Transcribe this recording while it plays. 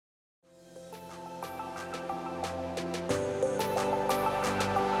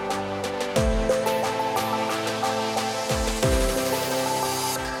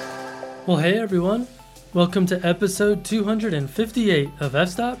Well, hey everyone. Welcome to episode 258 of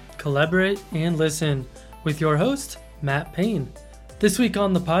F-Stop, Collaborate, and Listen with your host, Matt Payne. This week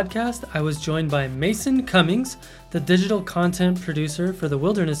on the podcast, I was joined by Mason Cummings, the digital content producer for the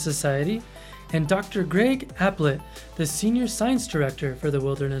Wilderness Society, and Dr. Greg Aplett, the senior science director for the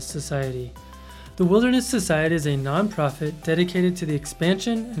Wilderness Society. The Wilderness Society is a nonprofit dedicated to the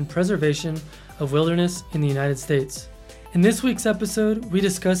expansion and preservation of wilderness in the United States. In this week's episode, we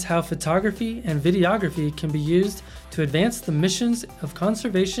discuss how photography and videography can be used to advance the missions of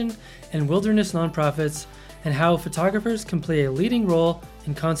conservation and wilderness nonprofits, and how photographers can play a leading role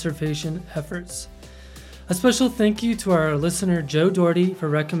in conservation efforts. A special thank you to our listener Joe Doherty for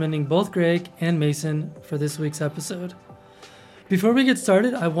recommending both Greg and Mason for this week's episode. Before we get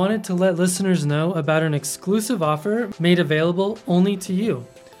started, I wanted to let listeners know about an exclusive offer made available only to you.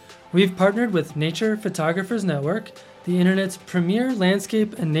 We've partnered with Nature Photographers Network, the internet's premier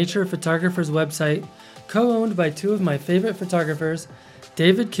landscape and nature photographers website, co-owned by two of my favorite photographers,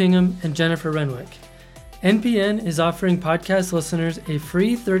 David Kingham and Jennifer Renwick. NPN is offering podcast listeners a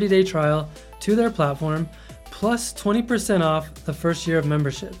free 30-day trial to their platform, plus 20% off the first year of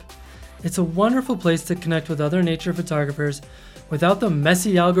membership. It's a wonderful place to connect with other nature photographers without the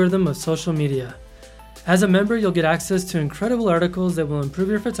messy algorithm of social media. As a member, you'll get access to incredible articles that will improve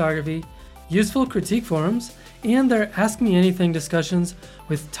your photography, useful critique forums, and their Ask Me Anything discussions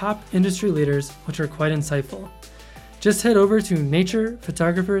with top industry leaders, which are quite insightful. Just head over to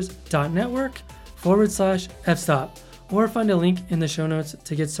naturephotographers.network/fstop or find a link in the show notes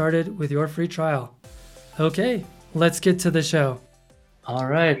to get started with your free trial. Okay, let's get to the show. All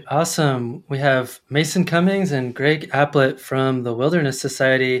right, awesome. We have Mason Cummings and Greg Aplett from the Wilderness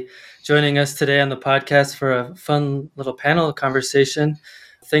Society joining us today on the podcast for a fun little panel conversation.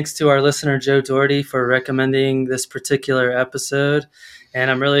 Thanks to our listener, Joe Doherty, for recommending this particular episode. And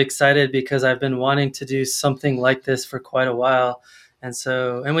I'm really excited because I've been wanting to do something like this for quite a while. And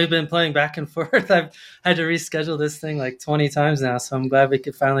we've been playing back and forth. I've had to reschedule this thing like 20 times now. So I'm glad we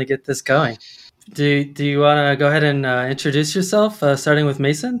could finally get this going. Do you want to go ahead and introduce yourself, starting with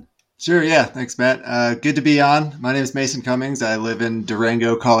Mason? Sure. Yeah. Thanks, Matt. Good to be on. My name is Mason Cummings. I live in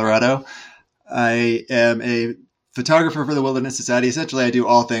Durango, Colorado. I am a photographer for the Wilderness Society. Essentially, I do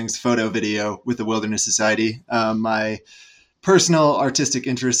all things photo, video with the Wilderness Society. My personal artistic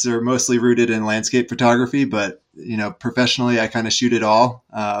interests are mostly rooted in landscape photography, but professionally, I kind of shoot it all.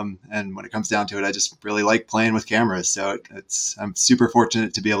 And when it comes down to it, I just really like playing with cameras. So I'm super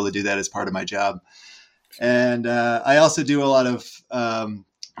fortunate to be able to do that as part of my job. And I also do a lot of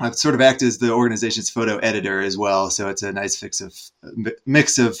I sort of act as the organization's photo editor as well. So it's a nice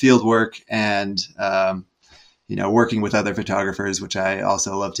mix of field work and working with other photographers, which I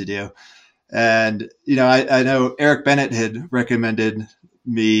also love to do. And, I know Eric Bennett had recommended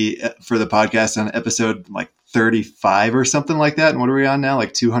me for the podcast on episode like 35 or something like that. And what are we on now?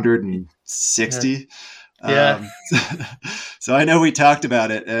 Like 260? Yeah. So I know we talked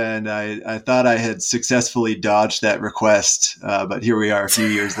about it, and I thought I had successfully dodged that request, but here we are a few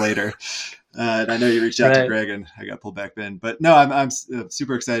years later. And I know you reached out to Greg, and I got pulled back in. But no, I'm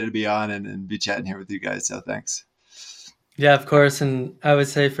super excited to be on and be chatting here with you guys. So thanks. Yeah, of course. And I would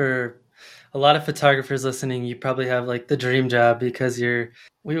say for a lot of photographers listening, you probably have like the dream job because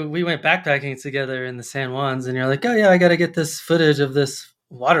we went backpacking together in the San Juans, and you're like, oh yeah, I got to get this footage of this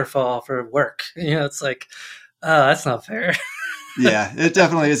waterfall for work. It's like, oh, that's not fair. Yeah, it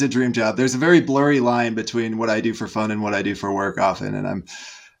definitely is a dream job. There's a very blurry line between what I do for fun and what I do for work often. And I'm,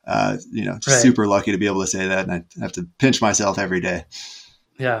 super lucky to be able to say that. And I have to pinch myself every day.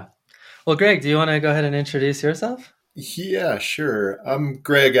 Yeah. Well, Greg, do you want to go ahead and introduce yourself? Yeah, sure. I'm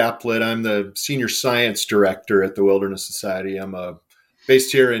Greg Aplett. I'm the senior science director at the Wilderness Society. I'm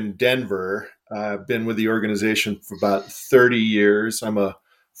based here in Denver. I've been with the organization for about 30 years. I'm a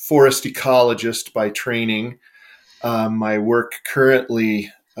forest ecologist by training. My work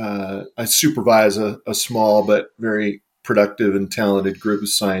currently, I supervise a small but very productive and talented group of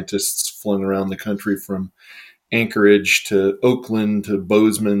scientists flung around the country from Anchorage to Oakland to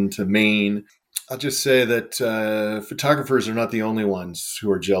Bozeman to Maine. I'll just say that photographers are not the only ones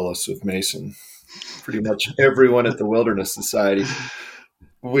who are jealous of Mason. Pretty much everyone at the Wilderness Society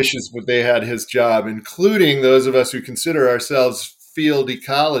wishes that they had his job, including those of us who consider ourselves field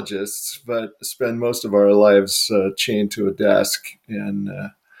ecologists, but spend most of our lives chained to a desk. And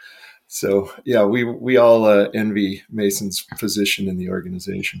so, yeah, we all envy Mason's position in the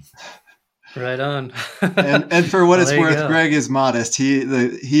organization. Right on. and for what it's worth, Greg is modest.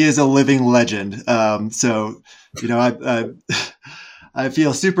 He is a living legend. So, I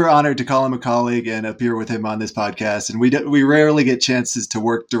feel super honored to call him a colleague and appear with him on this podcast. And we rarely get chances to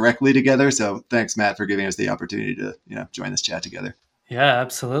work directly together. So thanks, Matt, for giving us the opportunity to join this chat together. Yeah,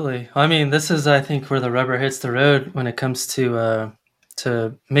 absolutely. I mean, this is, I think, where the rubber hits the road when it comes to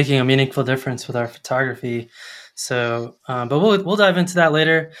making a meaningful difference with our photography. So, but we'll dive into that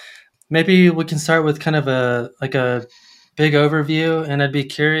later. Maybe we can start with kind of a big overview, and I'd be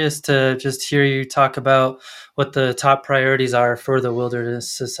curious to just hear you talk about what the top priorities are for the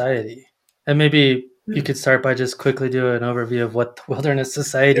Wilderness Society. And maybe you could start by just quickly doing an overview of what the Wilderness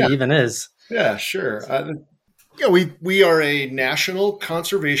Society even is. Yeah, sure. We are a national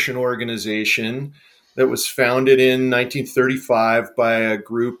conservation organization that was founded in 1935 by a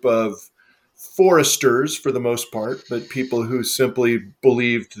group of foresters, for the most part, but people who simply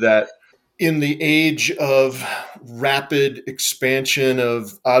believed that in the age of rapid expansion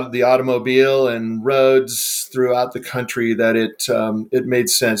of the automobile and roads throughout the country, that it made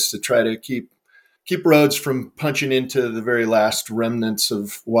sense to try to keep roads from punching into the very last remnants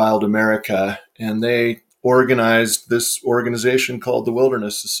of wild America. And they organized this organization called the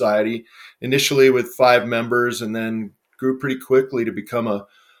Wilderness Society, initially with 5 members, and then grew pretty quickly to become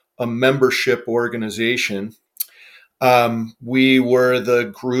a membership organization. We were the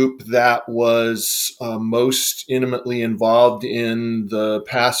group that was most intimately involved in the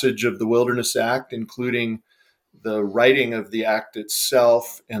passage of the Wilderness Act, including the writing of the act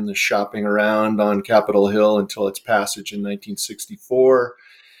itself and the shopping around on Capitol Hill until its passage in 1964.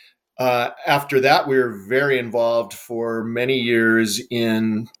 After that, we were very involved for many years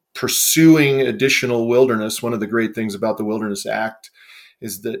in pursuing additional wilderness. One of the great things about the Wilderness Act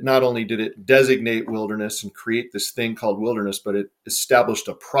is that not only did it designate wilderness and create this thing called wilderness, but it established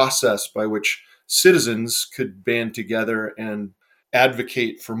a process by which citizens could band together and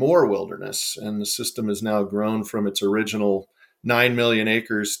advocate for more wilderness. And the system has now grown from its original 9 million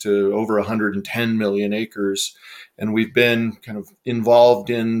acres to over 110 million acres. And we've been kind of involved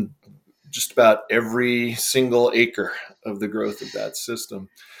in just about every single acre of the growth of that system.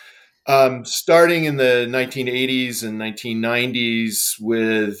 Starting in the 1980s and 1990s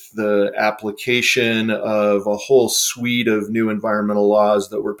with the application of a whole suite of new environmental laws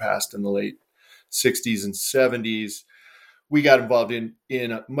that were passed in the late 60s and 70s, we got involved in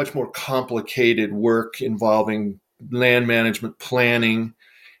a much more complicated work involving land management planning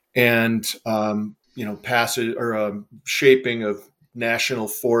and passage or shaping of national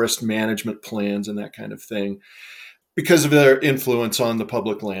forest management plans and that kind of thing, because of their influence on the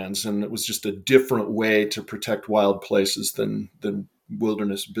public lands. And it was just a different way to protect wild places than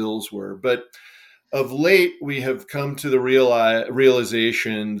wilderness bills were. But of late, we have come to the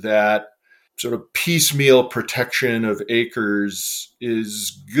realization that sort of piecemeal protection of acres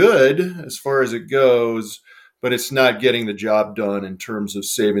is good as far as it goes, but it's not getting the job done in terms of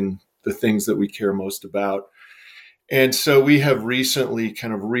saving the things that we care most about. And so we have recently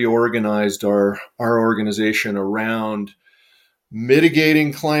kind of reorganized our organization around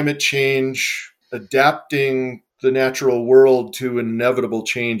mitigating climate change, adapting the natural world to inevitable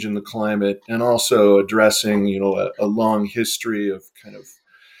change in the climate, and also addressing, a long history of kind of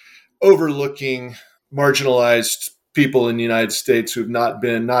overlooking marginalized people in the United States who've not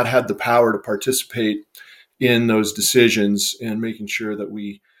had the power to participate in those decisions, and making sure that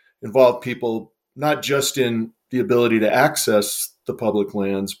we involve people not just in the ability to access the public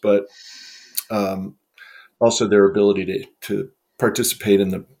lands, but also their ability to participate in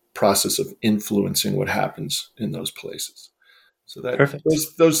the process of influencing what happens in those places. So that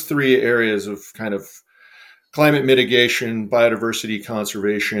those 3 areas of kind of climate mitigation, biodiversity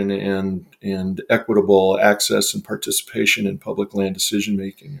conservation, and equitable access and participation in public land decision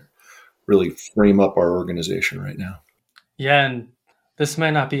making really frame up our organization right now. Yeah, and this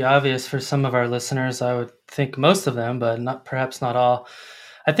might not be obvious for some of our listeners. I would think most of them, but perhaps not all.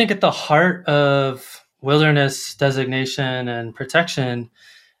 I think at the heart of wilderness designation and protection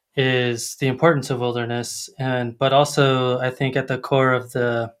is the importance of wilderness, but also I think at the core of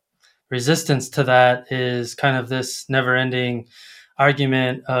the resistance to that is kind of this never-ending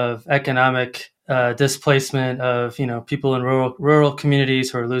argument of economic displacement of people in rural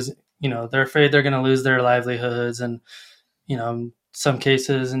communities who are losing. They're afraid they're going to lose their livelihoods, and some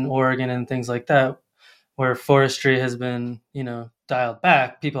cases in Oregon and things like that, where forestry has been, dialed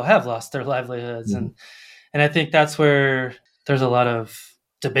back, people have lost their livelihoods. Mm-hmm. And I think that's where there's a lot of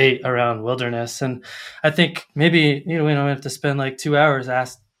debate around wilderness. And I think maybe, we don't have to spend like 2 hours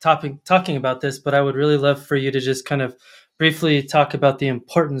talking about this, but I would really love for you to just kind of briefly talk about the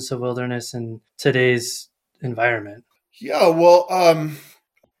importance of wilderness in today's environment. Yeah, well,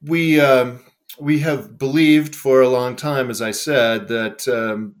 we we have believed for a long time, as I said,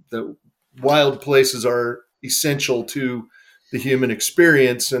 that wild places are essential to the human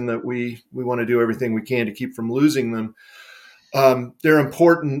experience, and that we want to do everything we can to keep from losing them. They're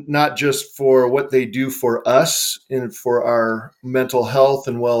important not just for what they do for us and for our mental health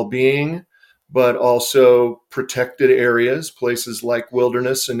and well-being, but also protected areas. Places like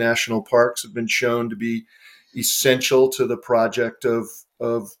wilderness and national parks have been shown to be essential to the project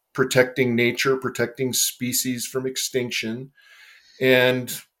of protecting nature, protecting species from extinction.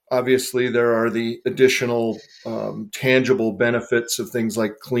 And obviously, there are the additional tangible benefits of things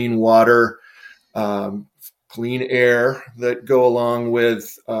like clean water, um, clean air that go along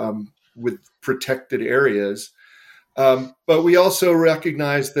with protected areas. But we also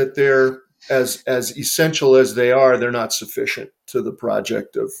recognize that they're as essential as they are, they're not sufficient to the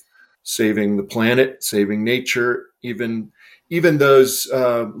project of saving the planet, saving nature. Even those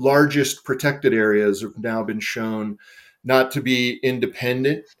largest protected areas have now been shown not to be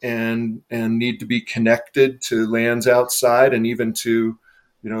independent and need to be connected to lands outside, and even to,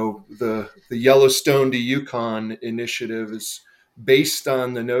 the Yellowstone to Yukon initiative is based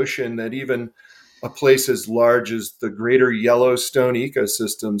on the notion that even a place as large as the greater Yellowstone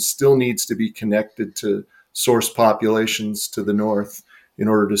ecosystem still needs to be connected to source populations to the north in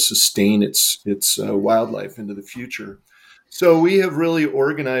order to sustain its wildlife into the future. So we have really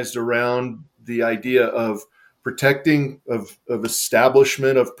organized around the idea of protecting, of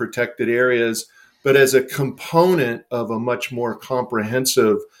establishment of protected areas, but as a component of a much more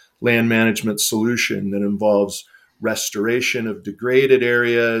comprehensive land management solution that involves restoration of degraded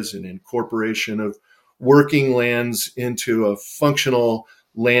areas and incorporation of working lands into a functional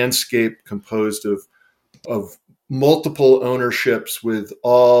landscape composed of multiple ownerships, with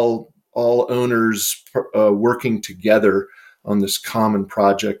all owners working together on this common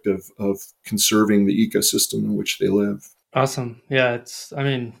project of conserving the ecosystem in which they live. Awesome. Yeah,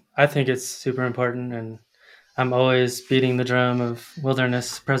 I think it's super important, and I'm always beating the drum of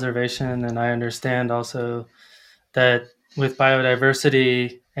wilderness preservation. And I understand also that with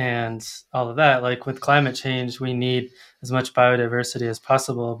biodiversity and all of that, like with climate change, we need as much biodiversity as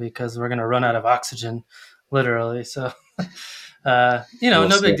possible because we're going to run out of oxygen, literally. So, Well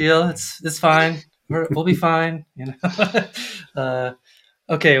no big said. deal. It's fine. We'll be fine.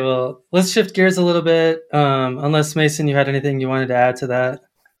 Okay, well, let's shift gears a little bit. Unless Mason, you had anything you wanted to add to that?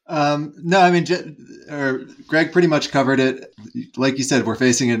 No, I mean, Greg pretty much covered it. Like you said, we're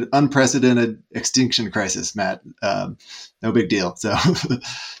facing an unprecedented extinction crisis, Matt. No big deal. So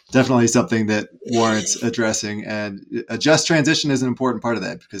definitely something that warrants addressing. And a just transition is an important part of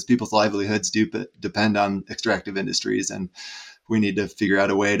that, because people's livelihoods do depend on extractive industries, and we need to figure out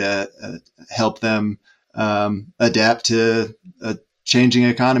a way to help them adapt to a changing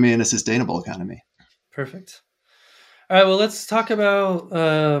economy and a sustainable economy. Perfect. All right, well, let's talk about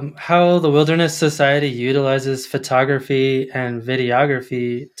how the Wilderness Society utilizes photography and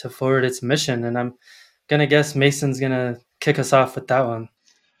videography to forward its mission. And I'm going to guess Mason's going to kick us off with that one.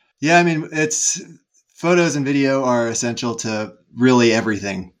 Yeah, I mean, photos and video are essential to really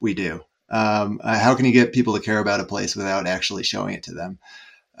everything we do. How can you get people to care about a place without actually showing it to them?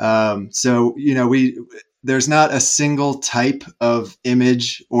 So, there's not a single type of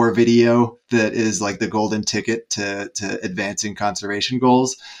image or video that is like the golden ticket to advancing conservation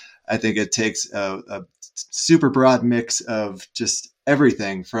goals. I think it takes a super broad mix of just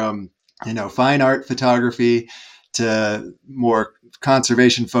everything from, fine art photography to more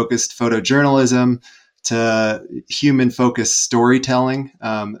conservation focused photojournalism to human focused storytelling.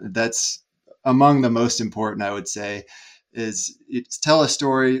 That's among the most important, I would say, is tell a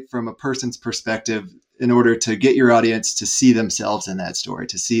story from a person's perspective in order to get your audience to see themselves in that story,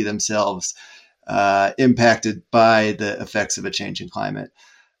 to see themselves impacted by the effects of a changing climate.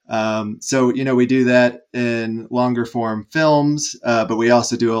 So, we do that in longer form films, but we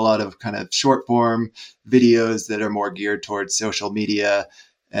also do a lot of kind of short form videos that are more geared towards social media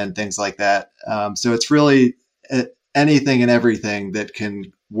and things like that. So it's really anything and everything that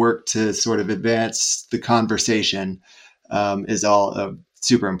can work to sort of advance the conversation is all a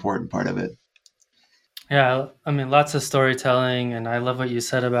super important part of it. Yeah, I mean, lots of storytelling. And I love what you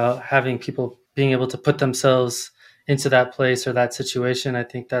said about having people being able to put themselves into that place or that situation. I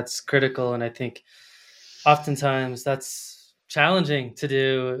think that's critical. And I think oftentimes that's challenging to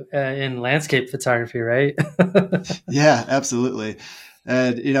do in landscape photography, right? Yeah, absolutely.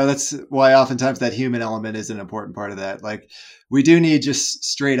 And, that's why oftentimes that human element is an important part of that. Like, we do need just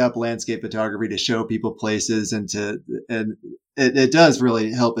straight up landscape photography to show people places and it does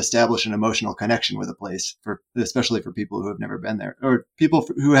really help establish an emotional connection with a place, especially for people who have never been there, or people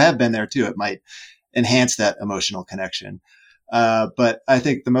who have been there too. It might enhance that emotional connection. But I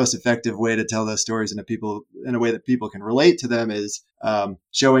think the most effective way to tell those stories in a way that people can relate to them is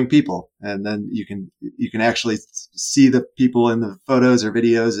showing people, and then you can actually see the people in the photos or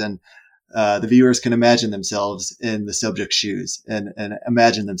videos, and the viewers can imagine themselves in the subject's shoes and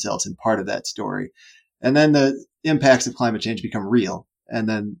imagine themselves in part of that story, and then the impacts of climate change become real, and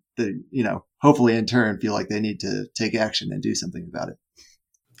then hopefully in turn feel like they need to take action and do something about it.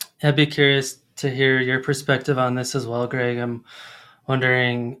 I'd be curious to hear your perspective on this as well, Greg. I'm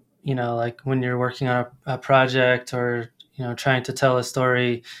wondering, like when you're working on a project or, trying to tell a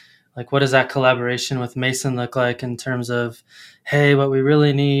story, like what does that collaboration with Mason look like in terms of, hey, what we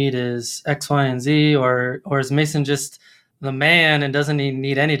really need is X, Y, and Z, or is Mason just the man and doesn't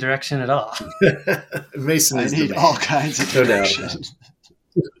need any direction at all? Mason is I need all kinds of direction.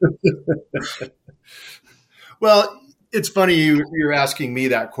 Well, it's funny you're asking me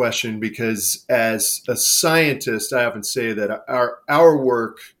that question, because as a scientist, I often say that our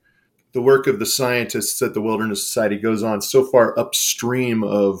work, the work of the scientists at the Wilderness Society, goes on so far upstream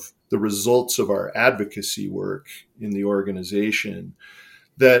of the results of our advocacy work in the organization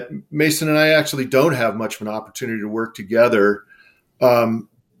that Mason and I actually don't have much of an opportunity to work together,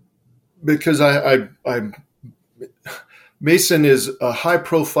 because Mason is a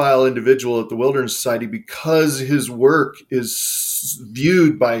high-profile individual at the Wilderness Society because his work is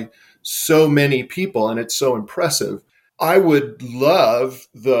viewed by so many people and it's so impressive. I would love,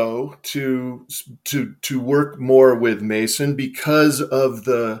 though, to work more with Mason because of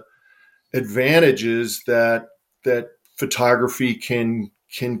the advantages that photography can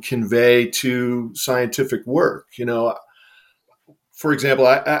convey to scientific work. For example,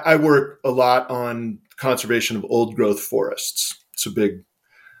 I work a lot on conservation of old growth forests. It's a big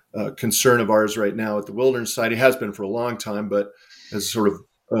concern of ours right now at the Wilderness Society. It has been for a long time, but has sort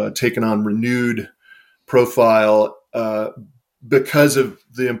of taken on renewed profile because of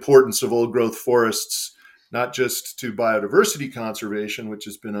the importance of old growth forests, not just to biodiversity conservation, which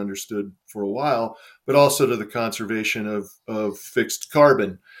has been understood for a while, but also to the conservation of fixed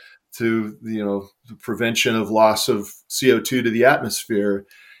carbon, to the prevention of loss of CO2 to the atmosphere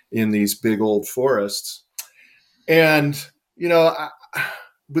in these big old forests. And,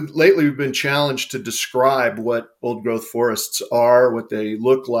 lately we've been challenged to describe what old growth forests are, what they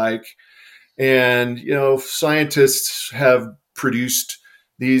look like. And, scientists have produced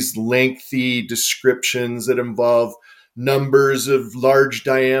these lengthy descriptions that involve numbers of large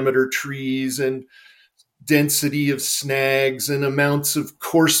diameter trees and density of snags and amounts of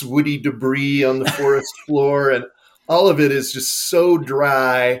coarse woody debris on the forest floor. And all of it is just so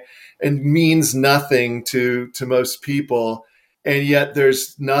dry and means nothing to most people. And yet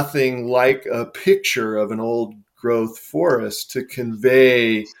there's nothing like a picture of an old growth forest to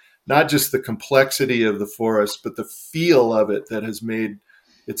convey not just the complexity of the forest, but the feel of it that has made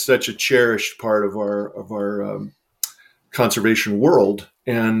it such a cherished part of our conservation world.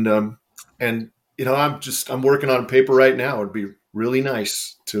 And I'm working on a paper right now. It'd be really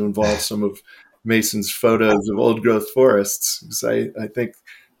nice to involve some of Mason's photos of old growth forests, because I think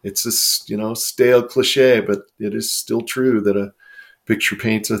it's a stale cliche, but it is still true that a picture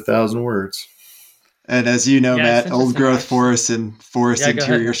paints 1,000 words. And as you know, Matt, old growth forests and forest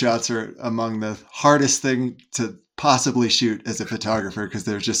interior shots are among the hardest thing to possibly shoot as a photographer, because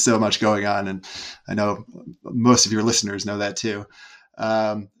there's just so much going on. And I know most of your listeners know that too.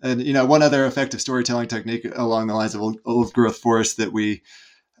 And one other effective storytelling technique along the lines of old growth forests that we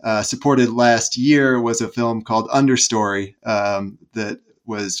supported last year was a film called Understory that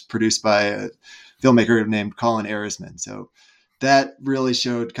was produced by a filmmaker named Colin Arisman. So that really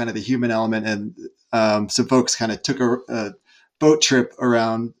showed kind of the human element, and some folks kind of took a boat trip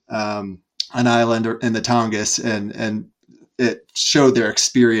around an island in the Tongass, and it showed their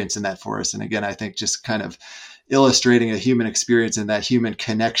experience in that forest. And again, I think just kind of illustrating a human experience and that human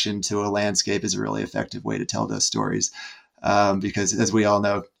connection to a landscape is a really effective way to tell those stories. Because as we all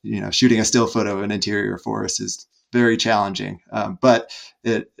know, shooting a still photo of an interior forest is very challenging, but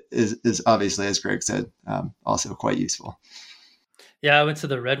it is obviously, as Greg said, also quite useful. Yeah, I went to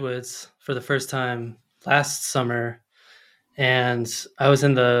the Redwoods for the first time last summer, and I was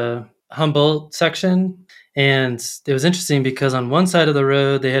in the Humboldt section, and it was interesting because on one side of the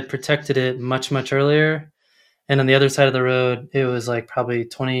road, they had protected it much, much earlier. And on the other side of the road, it was like probably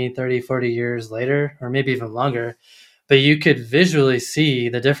 20, 30, 40 years later, or maybe even longer. but you could visually see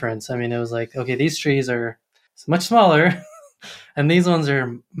the difference. I mean, it was like, okay, these trees are much smaller and these ones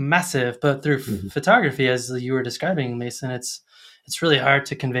are massive, but through photography, as you were describing, Mason, it's really hard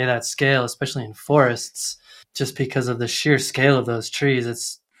to convey that scale, especially in forests, just because of the sheer scale of those trees.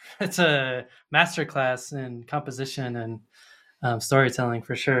 It's a masterclass in composition and storytelling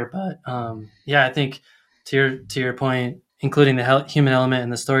for sure. But yeah, I think to your point, including the human element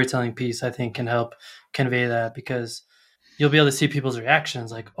and the storytelling piece, I think can help convey that, because you'll be able to see people's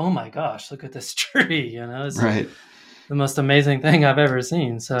reactions, like, "Oh my gosh, look at this tree!" It's Right. the most amazing thing I've ever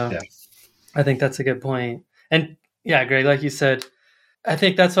seen. So Yeah. I think that's a good point. And yeah, Greg, like you said, I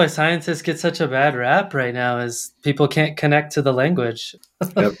think that's why scientists get such a bad rap right now, is people can't connect to the language.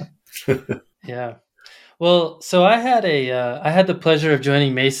 Yep. Yeah. Well, so I had the pleasure of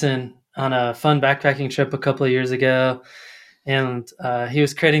joining Mason on a fun backpacking trip a couple of years ago, and he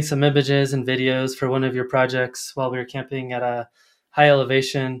was creating some images and videos for one of your projects while we were camping at a high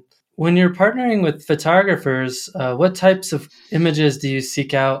elevation. When you're partnering with photographers, what types of images do you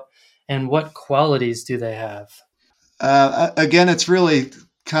seek out, and what qualities do they have? Again, it's really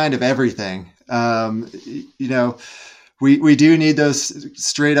kind of everything. We do need those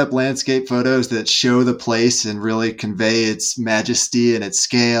straight up landscape photos that show the place and really convey its majesty and its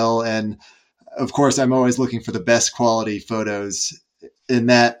scale. And of course, I'm always looking for the best quality photos in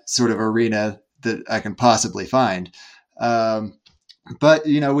that sort of arena that I can possibly find. But,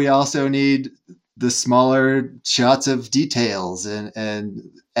 we also need the smaller shots of details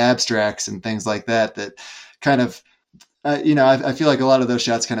and abstracts and things like that kind of, I feel like a lot of those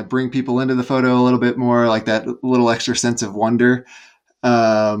shots kind of bring people into the photo a little bit more, like that little extra sense of wonder,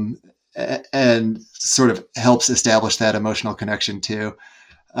 and sort of helps establish that emotional connection too.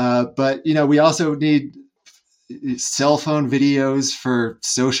 But, we also need cell phone videos for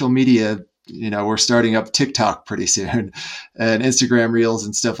social media. We're starting up TikTok pretty soon and Instagram reels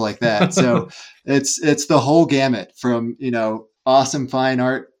and stuff like that. So it's the whole gamut from, awesome fine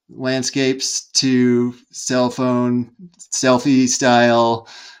art landscapes to cell phone selfie style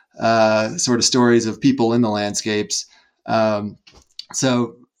sort of stories of people in the landscapes.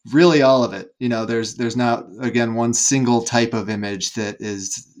 So really all of it, there's not, again, one single type of image that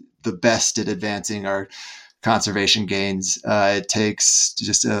is the best at advancing our conservation gains. It takes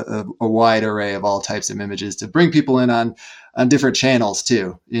just a wide array of all types of images to bring people in on different channels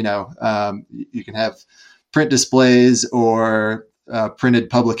too. You can have print displays or printed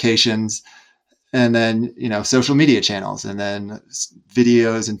publications, and then, social media channels, and then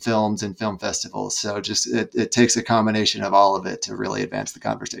videos and films and film festivals. So just, it takes a combination of all of it to really advance the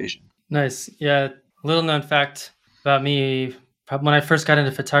conversation. Nice. Yeah. Little known fact about me. When I first got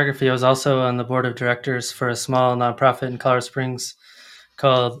into photography, I was also on the board of directors for a small nonprofit in Colorado Springs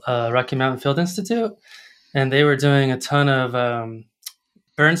called Rocky Mountain Field Institute. And they were doing a ton of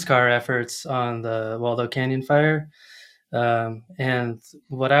burn scar efforts on the Waldo Canyon fire. And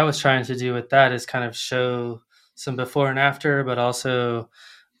what I was trying to do with that is kind of show some before and after, but also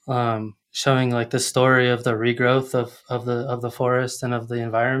showing like the story of the regrowth of the forest and of the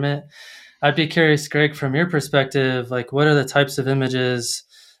environment. I'd be curious, Greg, from your perspective, like what are the types of images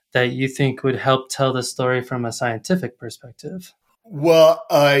that you think would help tell the story from a scientific perspective? Well,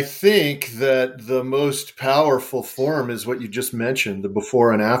 I think that the most powerful form is what you just mentioned, the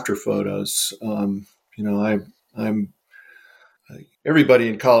before and after photos. Everybody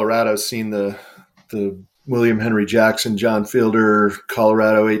in Colorado has seen the William Henry Jackson, John Fielder,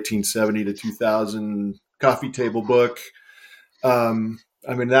 Colorado 1870 to 2000 coffee table book.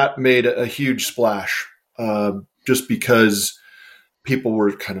 That made a huge splash just because people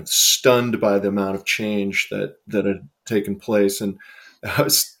were kind of stunned by the amount of change that had taken place. And I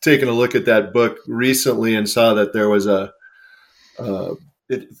was taking a look at that book recently and saw that there was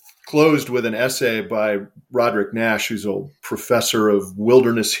it closed with an essay by Roderick Nash, who's a professor of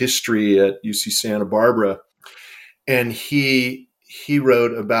wilderness history at UC Santa Barbara. And he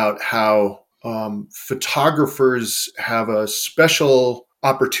wrote about how photographers have a special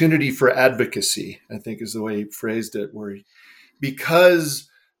opportunity for advocacy, I think is the way he phrased it, because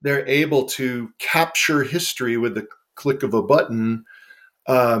they're able to capture history with the click of a button,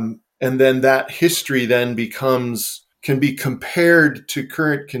 and then that history then can be compared to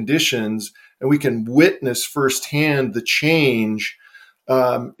current conditions, and we can witness firsthand the change.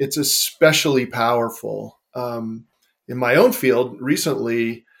 It's especially powerful. In my own field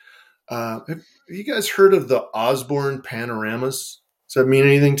recently, have you guys heard of the Osborne panoramas? Does that mean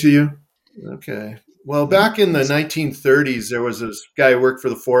anything to you? Okay. Well, back in the 1930s, there was this guy who worked for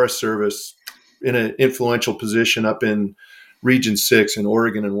the Forest Service in an influential position up in Region 6 in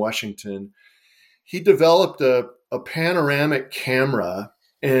Oregon and Washington. He developed a a panoramic camera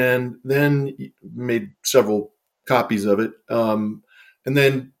and then made several copies of it, and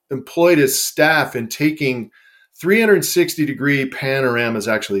then employed his staff in taking 360-degree panoramas,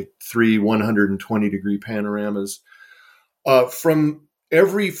 actually 120-degree panoramas, from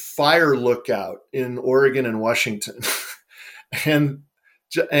every fire lookout in Oregon and Washington. And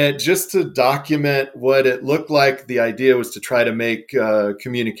just to document what it looked like, the idea was to try to make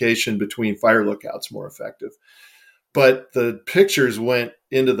communication between fire lookouts more effective. But the pictures went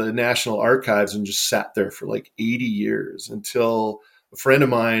into the National Archives and just sat there for like 80 years until a friend of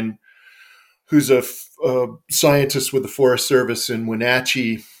mine, who's a scientist with the Forest Service in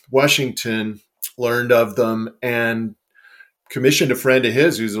Wenatchee, Washington, learned of them and commissioned a friend of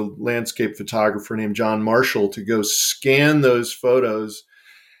his who's a landscape photographer named John Marshall to go scan those photos.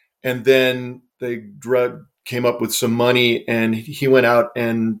 And then they came up with some money, and he went out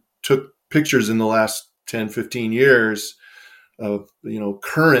and took pictures in the last 10, 15 years of, the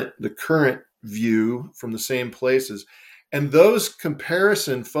current view from the same places. And those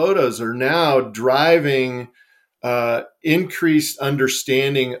comparison photos are now driving increased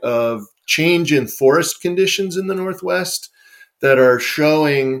understanding of change in forest conditions in the Northwest that are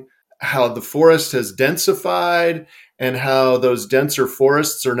showing how the forest has densified and how those denser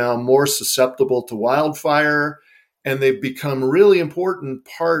forests are now more susceptible to wildfire. And they've become really important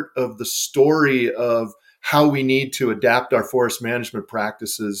part of the story of how we need to adapt our forest management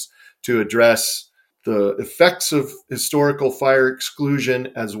practices to address the effects of historical fire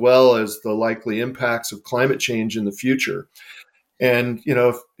exclusion, as well as the likely impacts of climate change in the future. And,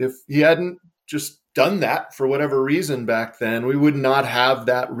 if he hadn't just done that for whatever reason back then, we would not have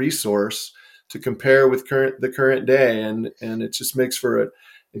that resource to compare with the current day. And it just makes for an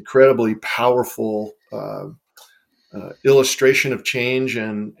incredibly powerful illustration of change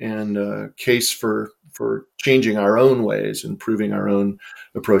and case for changing our own ways, improving our own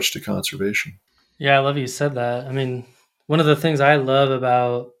approach to conservation. Yeah, I love you said that. I mean, one of the things I love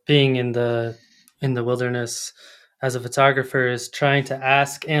about being in the wilderness as a photographer is trying to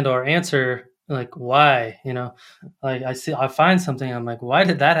ask and or answer, like, why, like I find something, I'm like, why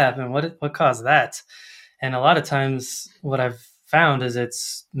did that happen? What caused that? And a lot of times what I've found is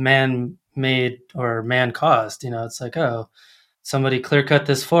it's man-made or man-caused. It's like, oh, somebody clear-cut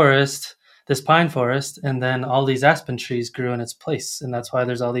this pine forest, and then all these aspen trees grew in its place. And that's why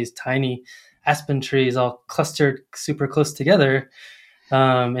there's all these tiny aspen trees all clustered super close together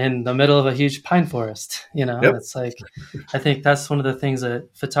in the middle of a huge pine forest. Yep. It's like, I think that's one of the things that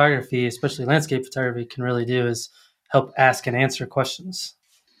photography, especially landscape photography, can really do is help ask and answer questions.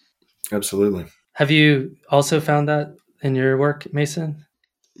 Absolutely. Have you also found that in your work, Mason?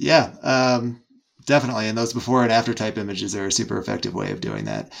 Yeah, definitely. And those before and after type images are a super effective way of doing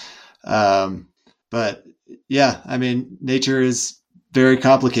that. But yeah, I mean, nature is very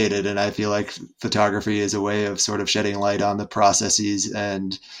complicated, and I feel like photography is a way of sort of shedding light on the processes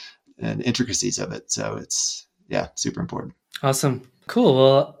and intricacies of it. So it's, super important. Awesome. Cool.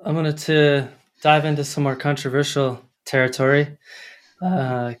 Well, I'm going to dive into some more controversial territory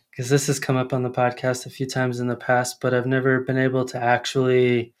because this has come up on the podcast a few times in the past, but I've never been able to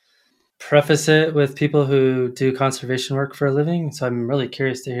actually preface it with people who do conservation work for a living. So I'm really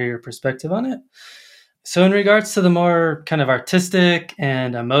curious to hear your perspective on it. So in regards to the more kind of artistic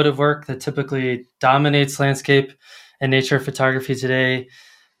and emotive work that typically dominates landscape and nature photography today,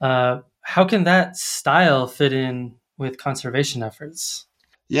 how can that style fit in with conservation efforts?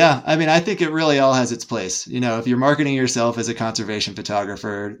 Yeah, I mean, I think it really all has its place. If you're marketing yourself as a conservation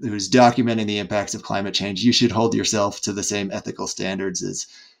photographer who's documenting the impacts of climate change, you should hold yourself to the same ethical standards as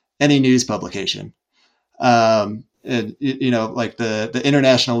any news publication. And, like the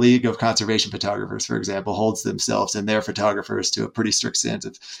International League of Conservation Photographers, for example, holds themselves and their photographers to a pretty strict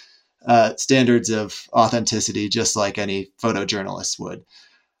standards of authenticity, just like any photojournalists would.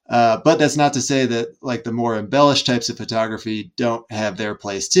 But that's not to say that like the more embellished types of photography don't have their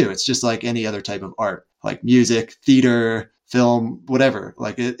place too. It's just like any other type of art, like music, theater, film, whatever.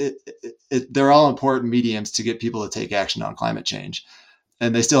 Like they're all important mediums to get people to take action on climate change.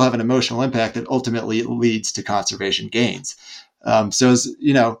 And they still have an emotional impact that ultimately leads to conservation gains. So,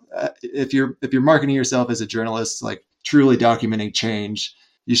 if you're marketing yourself as a journalist, like truly documenting change,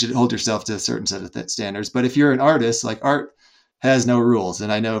 you should hold yourself to a certain set of standards. But if you're an artist, like art has no rules.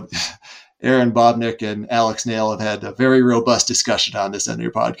 And I know Aaron Bobnick and Alex Nail have had a very robust discussion on this on your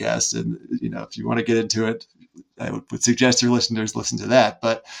podcast. And, if you want to get into it, I would suggest your listeners listen to that.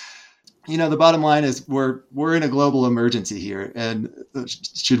 But the bottom line is we're in a global emergency here. And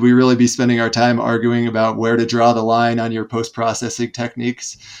should we really be spending our time arguing about where to draw the line on your post-processing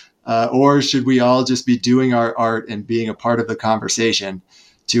techniques? Or should we all just be doing our art and being a part of the conversation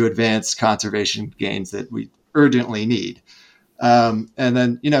to advance conservation gains that we urgently need? And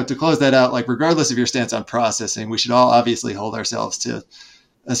then, to close that out, like regardless of your stance on processing, we should all obviously hold ourselves to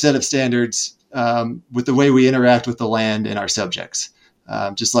a set of standards with the way we interact with the land and our subjects,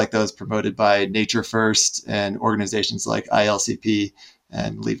 just like those promoted by Nature First and organizations like ILCP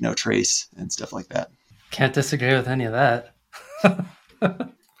and Leave No Trace and stuff like that. Can't disagree with any of that.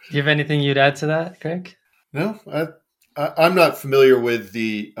 Do you have anything you'd add to that, Greg? No, I'm not familiar with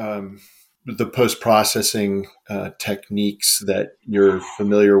the post-processing techniques that you're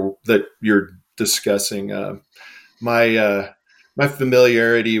discussing. My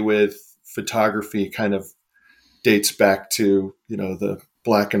familiarity with photography kind of dates back to the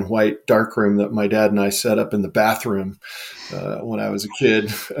black and white darkroom that my dad and I set up in the bathroom when I was a kid.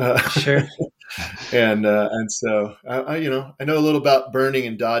 Sure. And so I know a little about burning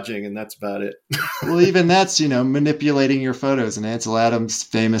and dodging, and that's about it. Well, even that's manipulating your photos. And Ansel Adams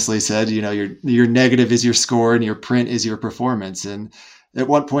famously said, your negative is your score and your print is your performance. And at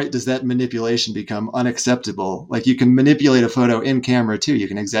what point does that manipulation become unacceptable? Like, you can manipulate a photo in camera too. You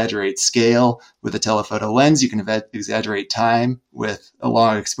can exaggerate scale with a telephoto lens. You can exaggerate time with a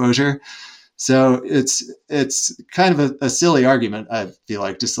long exposure. So it's kind of a silly argument, I feel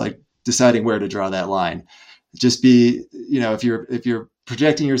like, just like deciding where to draw that line. Just be, if you're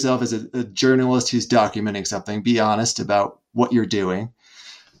projecting yourself as a journalist who's documenting something, be honest about what you're doing.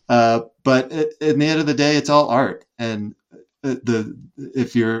 But at the end of the day, it's all art. And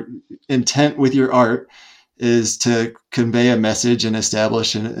if your intent with your art is to convey a message and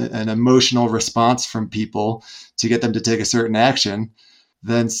establish an emotional response from people to get them to take a certain action,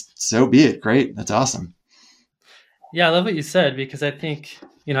 then so be it. Great. That's awesome. Yeah, I love what you said, because I think,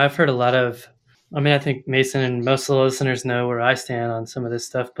 I've heard I think Mason and most of the listeners know where I stand on some of this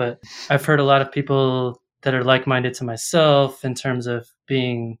stuff, but I've heard a lot of people that are like-minded to myself in terms of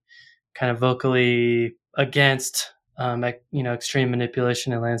being kind of vocally against, extreme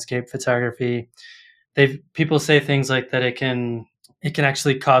manipulation in landscape photography. People say things like that it can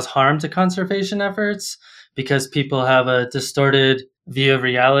actually cause harm to conservation efforts because people have a distorted view of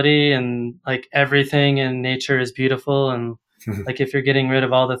reality, and like everything in nature is beautiful, and like if you're getting rid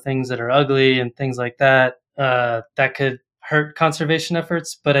of all the things that are ugly and things like that, that could hurt conservation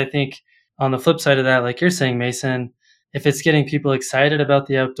efforts. But I think on the flip side of that, like you're saying, Mason, if it's getting people excited about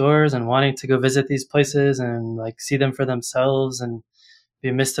the outdoors and wanting to go visit these places and like see them for themselves and be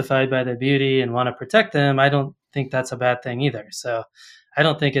mystified by their beauty and want to protect them, I don't think that's a bad thing either. So I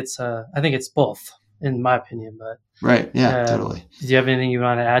don't think I think it's both, in my opinion. But right. Yeah, totally. Do you have anything you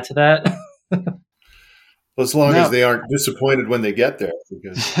want to add to that? Well, as long as they aren't disappointed when they get there,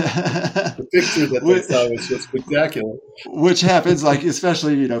 because the picture that they saw was just spectacular. Which happens, like,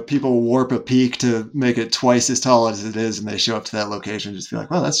 especially, people warp a peak to make it twice as tall as it is, and they show up to that location and just be like,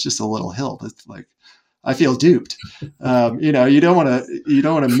 well, that's just a little hill. It's like, I feel duped. You don't want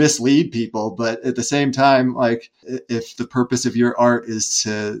to mislead people, but at the same time, like, if the purpose of your art is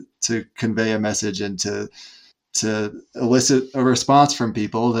to convey a message and to elicit a response from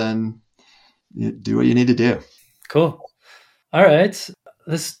people, then you do what you need to do. Cool. All right.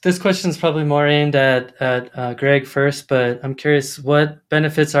 This question is probably more aimed at Greg first, but I'm curious, what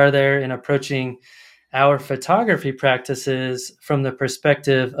benefits are there in approaching our photography practices from the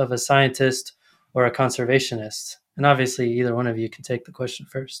perspective of a scientist or a conservationist? And obviously, either one of you can take the question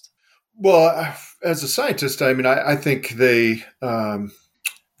first. Well, as a scientist, I mean, I think the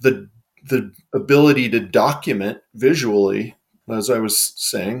ability to document visually, as I was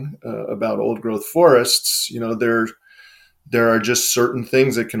saying about old growth forests, there are just certain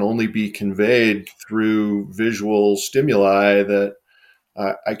things that can only be conveyed through visual stimuli that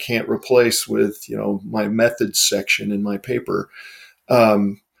I can't replace with, my methods section in my paper. A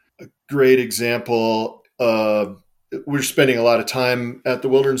great example, we're spending a lot of time at the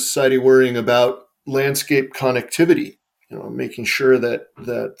Wilderness Society worrying about landscape connectivity, making sure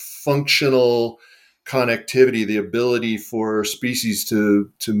that functional connectivity, the ability for species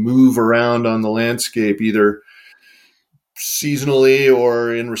to move around on the landscape, either seasonally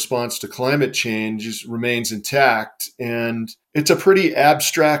or in response to climate change, remains intact. And it's a pretty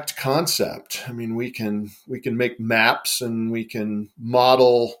abstract concept. I mean, we can make maps and we can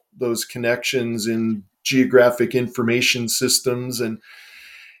model those connections in geographic information systems, and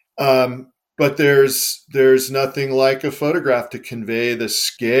but there's nothing like a photograph to convey the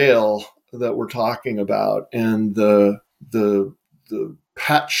scale that we're talking about and the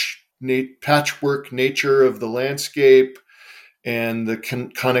patchwork nature of the landscape and the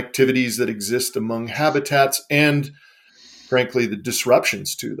connectivities that exist among habitats, and frankly, the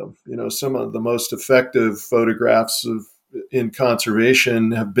disruptions to them. Some of the most effective photographs in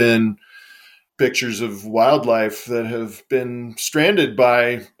conservation have been pictures of wildlife that have been stranded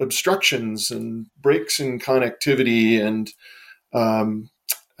by obstructions and breaks in connectivity. And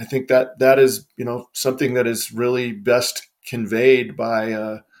I think that is, something that is really best conveyed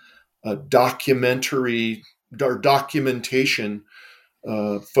by a documentary or documentation,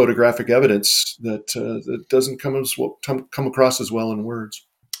 photographic evidence that doesn't come across as well in words.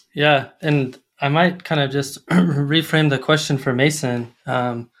 Yeah, and I might kind of just reframe the question for Mason,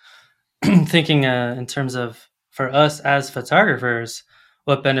 thinking in terms of, for us as photographers,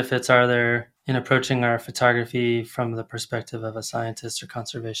 what benefits are there in approaching our photography from the perspective of a scientist or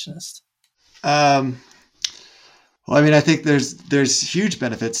conservationist? Well, I mean, I think there's huge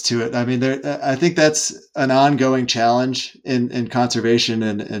benefits to it. I mean, I think that's an ongoing challenge in conservation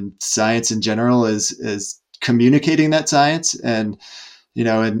and science in general is communicating that science. And,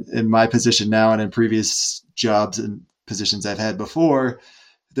 in my position now and in previous jobs and positions I've had before,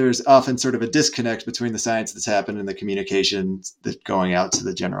 there's often sort of a disconnect between the science that's happened and the communication that's going out to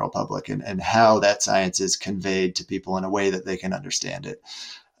the general public and how that science is conveyed to people in a way that they can understand it.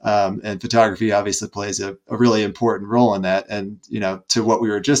 And photography obviously plays a really important role in that. And, to what we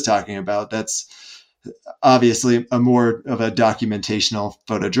were just talking about, that's obviously a more of a documentational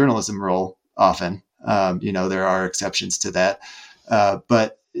photojournalism role often. There are exceptions to that.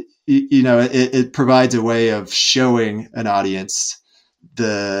 But, it provides a way of showing an audience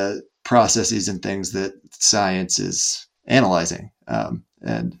the processes and things that science is analyzing.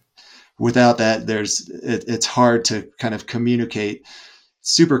 And without that, it's hard to kind of communicate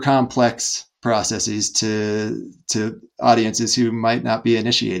super complex processes to audiences who might not be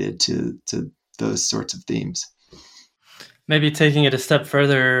initiated to those sorts of themes. Maybe taking it a step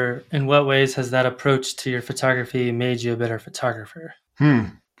further, in what ways has that approach to your photography made you a better photographer?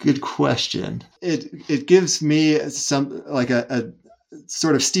 Good question. It gives me some like a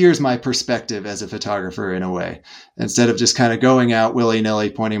sort of steers my perspective as a photographer in a way. Instead of just kind of going out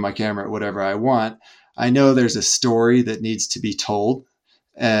willy-nilly, pointing my camera at whatever I want, I know there's a story that needs to be told.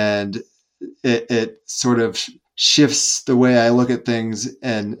 And it sort of shifts the way I look at things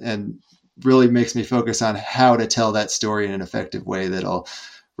and really makes me focus on how to tell that story in an effective way that'll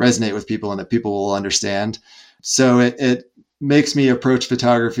resonate with people and that people will understand. So it makes me approach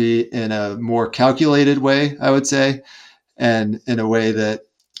photography in a more calculated way, I would say, and in a way that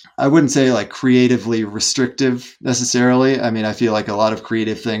I wouldn't say like creatively restrictive necessarily. I mean, I feel like a lot of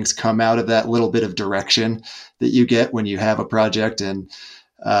creative things come out of that little bit of direction that you get when you have a project and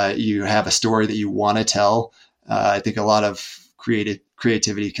you have a story that you want to tell. I think a lot of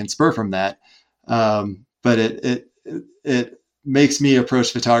creativity can spur from that. But it makes me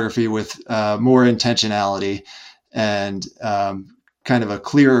approach photography with more intentionality and kind of a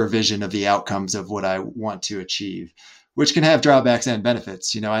clearer vision of the outcomes of what I want to achieve, which can have drawbacks and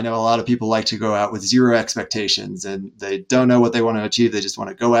benefits. I know a lot of people like to go out with zero expectations and they don't know what they want to achieve. They just want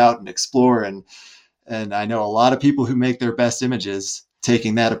to go out and explore. And I know a lot of people who make their best images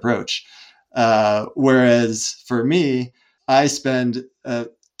taking that approach. Whereas for me, I spend a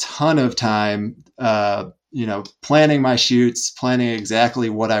ton of time, planning my shoots, planning exactly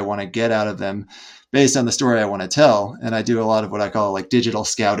what I want to get out of them based on the story I want to tell. And I do a lot of what I call like digital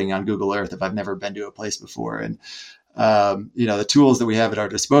scouting on Google Earth if I've never been to a place before. And, the tools that we have at our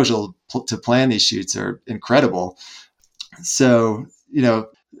disposal to plan these shoots are incredible. So,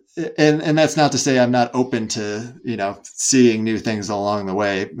 and that's not to say I'm not open to, seeing new things along the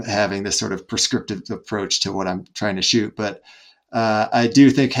way, having this sort of prescriptive approach to what I'm trying to shoot. But I do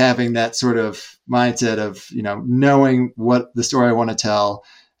think having that sort of mindset of, knowing what the story I want to tell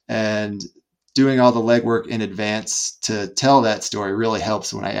and doing all the legwork in advance to tell that story really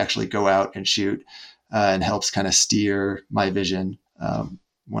helps when I actually go out and shoot and helps kind of steer my vision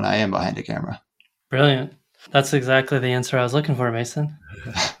when I am behind a camera. Brilliant. That's exactly the answer I was looking for, Mason.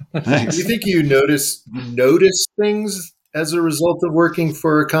 Thanks. Do you think you notice things as a result of working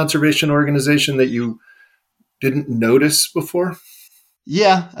for a conservation organization that you didn't notice before?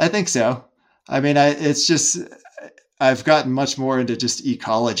 Yeah, I think so. I mean, I've gotten much more into just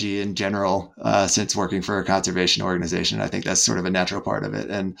ecology in general since working for a conservation organization. I think that's sort of a natural part of it.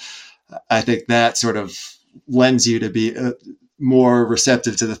 And I think that sort of lends you to be more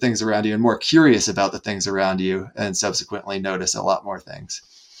receptive to the things around you and more curious about the things around you and subsequently notice a lot more things.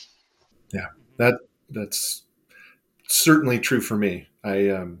 Yeah, that's certainly true for me.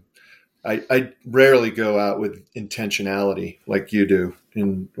 I rarely go out with intentionality like you do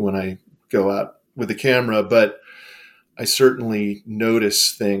when I go out with a camera, but I certainly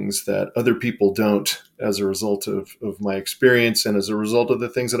notice things that other people don't as a result of my experience and as a result of the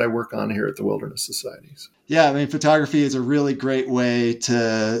things that I work on here at the Wilderness Societies. Yeah, I mean, photography is a really great way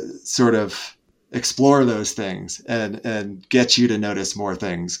to sort of explore those things and get you to notice more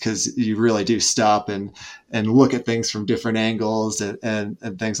things, because you really do stop and look at things from different angles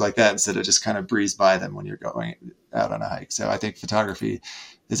and things like that, instead of just kind of breeze by them when you're going out on a hike. So I think photography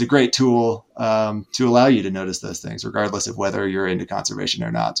is a great tool to allow you to notice those things, regardless of whether you're into conservation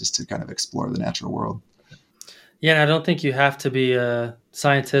or not, just to kind of explore the natural world. Yeah, and I don't think you have to be a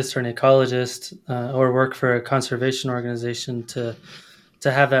scientist or an ecologist or work for a conservation organization to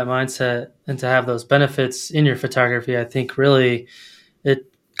have that mindset and to have those benefits in your photography. I think really it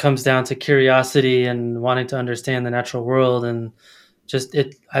comes down to curiosity and wanting to understand the natural world. And just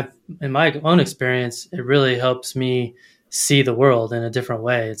in my own experience, it really helps me see the world in a different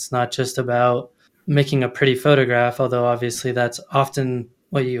way. It's not just about making a pretty photograph, although obviously that's often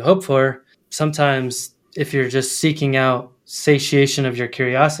what you hope for. Sometimes if you're just seeking out satiation of your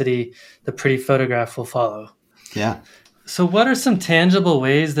curiosity, the pretty photograph will follow. Yeah. So what are some tangible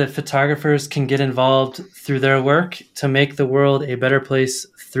ways that photographers can get involved through their work to make the world a better place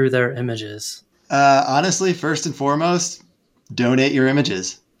through their images? Honestly, first and foremost, donate your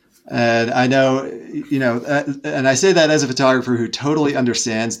images. And I know, and I say that as a photographer who totally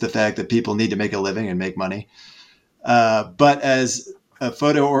understands the fact that people need to make a living and make money. But as a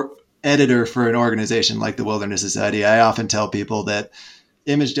photo editor for an organization like the Wilderness Society, I often tell people that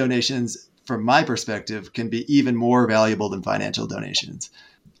image donations, from my perspective, can be even more valuable than financial donations,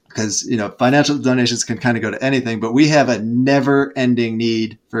 because, financial donations can kind of go to anything, but we have a never ending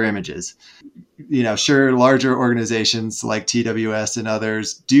need for images. Sure, larger organizations like TWS and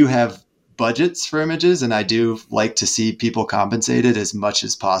others do have budgets for images, and I do like to see people compensated as much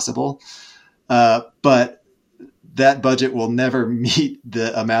as possible. But that budget will never meet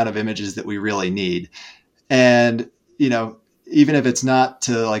the amount of images that we really need. And, even if it's not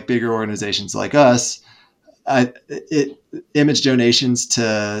to like bigger organizations like us, image donations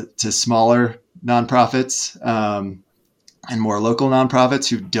to smaller nonprofits and more local nonprofits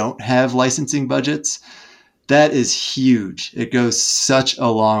who don't have licensing budgets, that is huge. It goes such a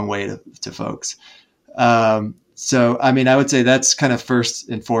long way to folks. So, I mean, I would say that's kind of first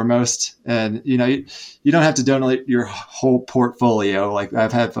and foremost. And, you don't have to donate your whole portfolio. Like,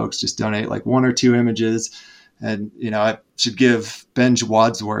 I've had folks just donate like 1 or 2 images. And, I should give Benj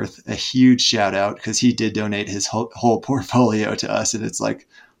Wadsworth a huge shout out, because he did donate his whole portfolio to us. And it's like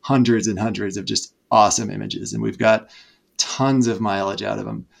hundreds and hundreds of just awesome images. And we've got tons of mileage out of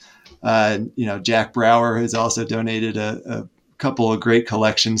them. Jack Brower has also donated a couple of great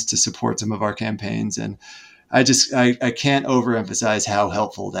collections to support some of our campaigns. And I can't overemphasize how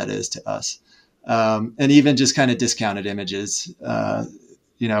helpful that is to us. And even just kind of discounted images,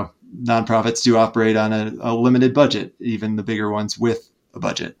 nonprofits do operate on a limited budget, even the bigger ones with a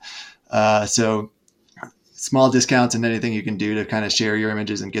budget. So small discounts and anything you can do to kind of share your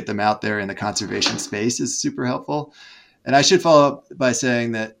images and get them out there in the conservation space is super helpful. And I should follow up by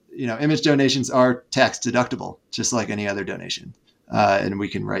saying that, image donations are tax deductible, just like any other donation. And we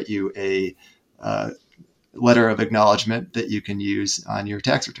can write you a letter of acknowledgement that you can use on your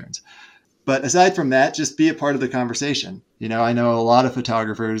tax returns. But aside from that, just be a part of the conversation. I know a lot of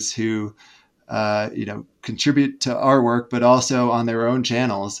photographers who, contribute to our work, but also on their own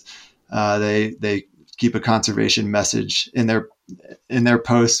channels. They keep a conservation message in their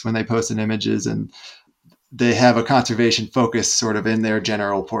posts when they post in images, and they have a conservation focus sort of in their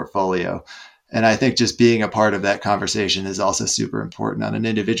general portfolio. And I think just being a part of that conversation is also super important on an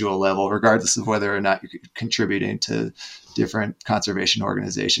individual level, regardless of whether or not you're contributing to different conservation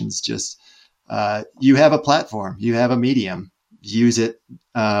organizations. Just you have a platform, you have a medium, use it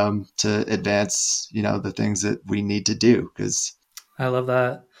to advance, the things that we need to do. Because I love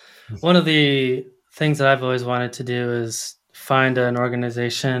that. One of the things that I've always wanted to do is find an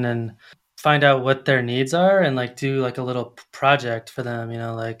organization and find out what their needs are and like do like a little project for them.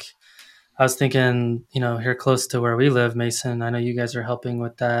 Like I was thinking, here close to where we live, Mason, I know you guys are helping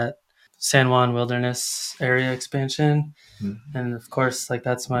with that San Juan Wilderness area expansion. Mm-hmm. And of course, like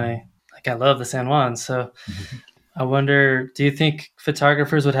I love the San Juan. So I wonder, do you think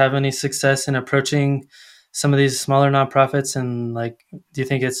photographers would have any success in approaching some of these smaller nonprofits? And like, do you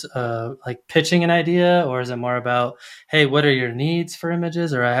think it's like pitching an idea, or is it more about, hey, what are your needs for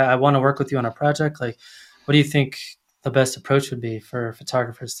images? Or I want to work with you on a project. Like, what do you think the best approach would be for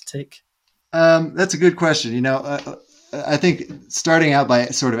photographers to take? That's a good question. I think starting out by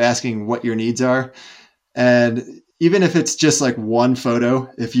sort of asking what your needs are, and even if it's just like one photo,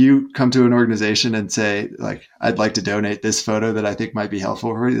 if you come to an organization and say like, I'd like to donate this photo that I think might be helpful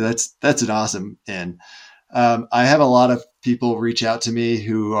for you, that's an awesome in. I have a lot of people reach out to me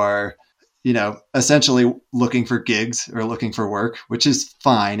who are, essentially looking for gigs or looking for work, which is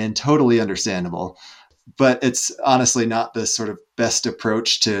fine and totally understandable. But it's honestly not the sort of best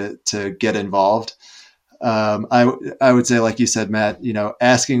approach to get involved. I would say, like you said, Matt,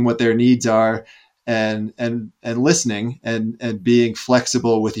 asking what their needs are and listening and being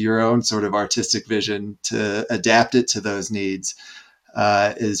flexible with your own sort of artistic vision to adapt it to those needs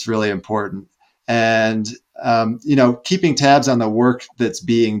is really important. And, keeping tabs on the work that's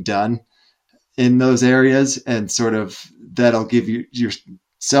being done in those areas, and sort of that'll give you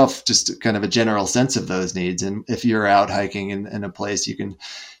yourself just kind of a general sense of those needs. And if you're out hiking in a place, you can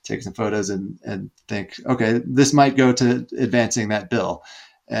take some photos and think, okay, this might go to advancing that bill.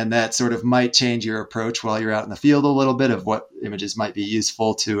 And that sort of might change your approach while you're out in the field a little bit of what images might be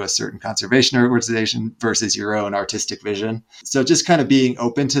useful to a certain conservation organization versus your own artistic vision. So just kind of being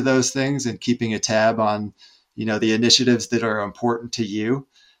open to those things and keeping a tab on, the initiatives that are important to you,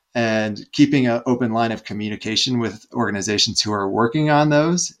 and keeping an open line of communication with organizations who are working on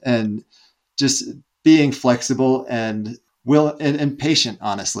those, and just being flexible and patient,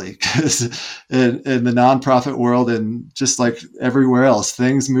 honestly, because in the nonprofit world and just like everywhere else,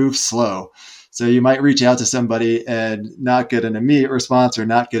 things move slow. So you might reach out to somebody and not get an immediate response or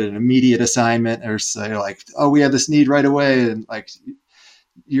not get an immediate assignment, or say like, oh, we have this need right away. And like,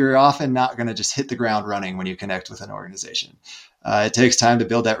 you're often not going to just hit the ground running when you connect with an organization. It takes time to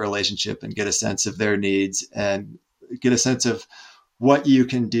build that relationship and get a sense of their needs and get a sense of what you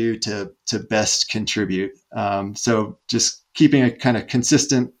can do to best contribute. So just keeping a kind of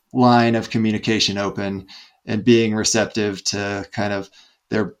consistent line of communication open and being receptive to kind of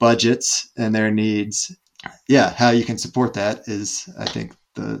their budgets and their needs. Yeah, how you can support that is, I think,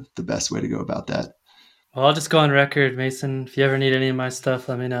 the best way to go about that. Well, I'll just go on record, Mason. If you ever need any of my stuff,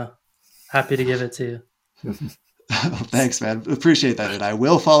 let me know. Happy to give it to you. Thanks, man. Appreciate that. And I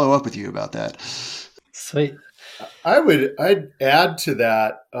will follow up with you about that. Sweet. I'd add to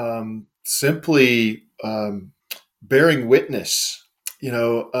that simply bearing witness.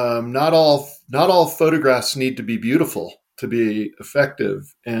 Not all photographs need to be beautiful to be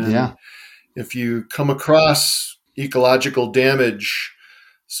effective. And if you come across ecological damage,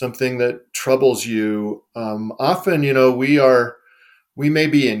 something that troubles you, often, we may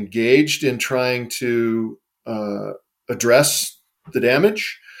be engaged in trying to address the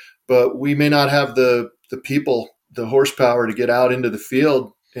damage, but we may not have the people, the horsepower to get out into the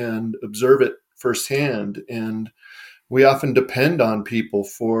field and observe it firsthand. And we often depend on people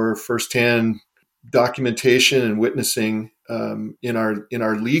for firsthand documentation and witnessing in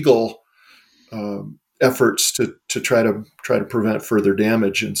our legal efforts to try to prevent further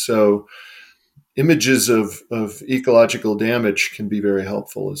damage. And so images of ecological damage can be very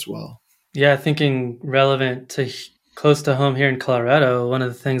helpful as well. Yeah, thinking relevant to close to home here in Colorado, one of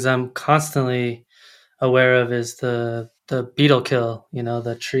the things I'm constantly aware of is the beetle kill,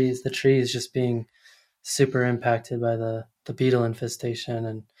 the trees just being super impacted by the beetle infestation.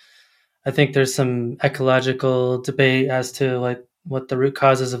 And I think there's some ecological debate as to like what the root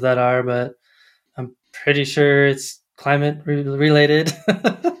causes of that are, but I'm pretty sure it's climate related.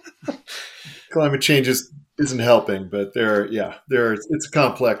 Climate change isn't helping, but it's a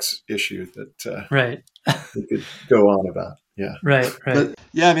complex issue that right. we could go on about. Yeah. Right. But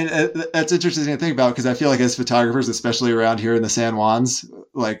yeah, I mean, that's interesting to think about, because I feel like as photographers, especially around here in the San Juans,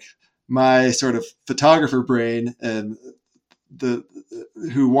 like my sort of photographer brain and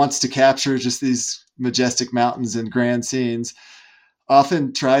who wants to capture just these majestic mountains and grand scenes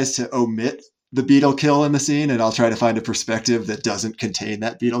often tries to omit the beetle kill in the scene. And I'll try to find a perspective that doesn't contain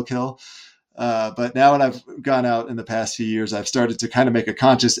that beetle kill. But now when I've gone out in the past few years, I've started to kind of make a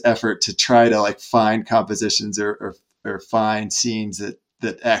conscious effort to try to like find compositions or find scenes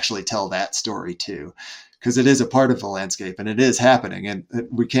that actually tell that story too, because it is a part of the landscape and it is happening, and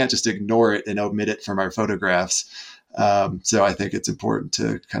we can't just ignore it and omit it from our photographs. So I think it's important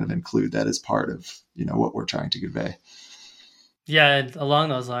to kind of include that as part of, what we're trying to convey. Yeah. And along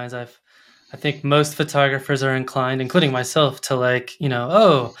those lines, I think most photographers are inclined, including myself, to like,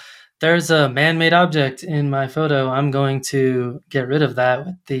 there's a man-made object in my photo, I'm going to get rid of that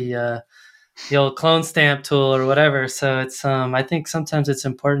with the old clone stamp tool or whatever. So it's I think sometimes it's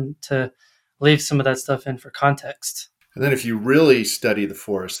important to leave some of that stuff in for context. And then if you really study the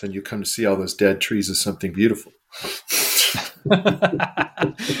forest, then you come to see all those dead trees as something beautiful.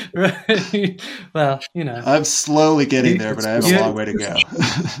 Right. Well, I'm slowly getting there, but I have a long way to go.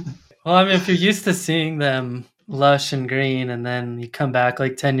 Well, I mean, if you're used to seeing them lush and green, and then you come back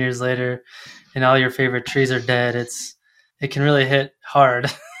like 10 years later and all your favorite trees are dead. It can really hit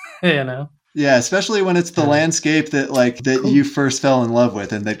hard, you know? Yeah, especially when it's the landscape that Cool. you first fell in love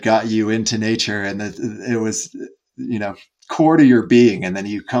with and that got you into nature, and that it was, core to your being. And then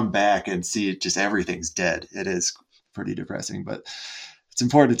you come back and see just everything's dead. It is pretty depressing, but it's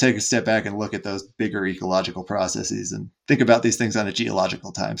important to take a step back and look at those bigger ecological processes and think about these things on a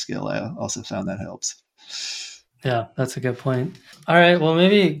geological timescale. I also found that helps. Yeah, that's a good point. All right. Well,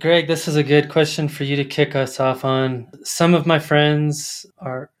 maybe, Greg, this is a good question for you to kick us off on. Some of my friends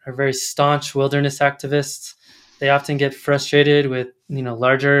are very staunch wilderness activists. They often get frustrated with,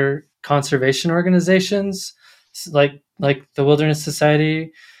 larger conservation organizations like the Wilderness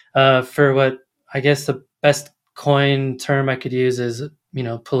Society for what I guess the best coin term I could use is,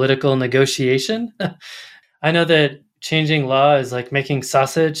 political negotiation. I know that changing law is like making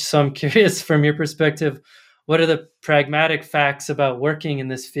sausage. So I'm curious from your perspective, what are the pragmatic facts about working in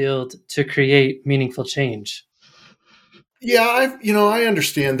this field to create meaningful change? Yeah, I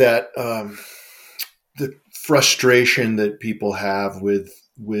understand that the frustration that people have with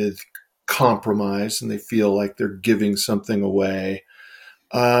compromise, and they feel like they're giving something away.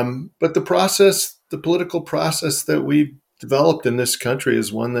 But the political process that we've developed in this country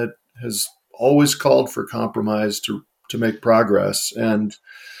is one that has always called for compromise to make progress. And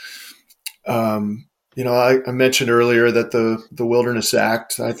I mentioned earlier that the Wilderness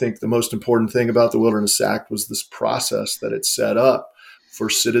Act, I think the most important thing about the Wilderness Act was this process that it set up for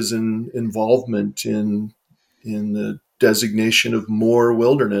citizen involvement in the designation of more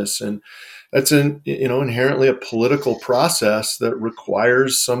wilderness. And that's inherently a political process that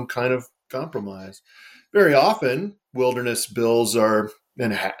requires some kind of compromise. Very often, wilderness bills are,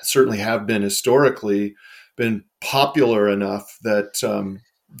 and certainly have been historically, been popular enough that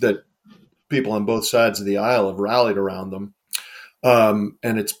that people on both sides of the aisle have rallied around them,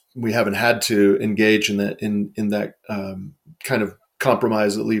 and we haven't had to engage in that kind of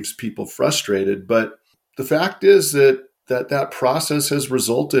compromise that leaves people frustrated. But the fact is that process has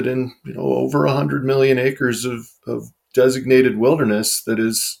resulted in over 100 million acres of designated wilderness that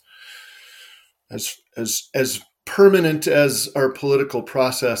is as permanent as our political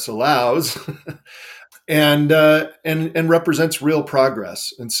process allows. And represents real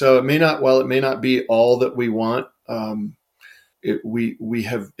progress. And so while it may not be all that we want,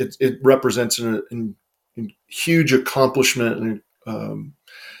 it represents a huge accomplishment and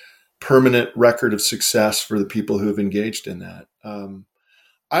permanent record of success for the people who have engaged in that.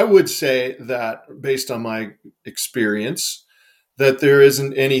 I would say that, based on my experience, that there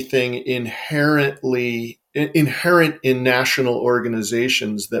isn't anything inherent in national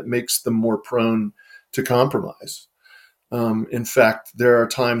organizations that makes them more prone to compromise. In fact, there are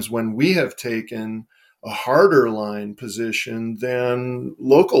times when we have taken a harder line position than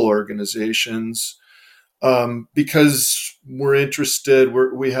local organizations because we're interested,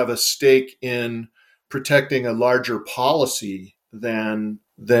 we have a stake in protecting a larger policy than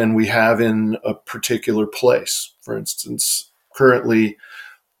we have in a particular place. For instance, currently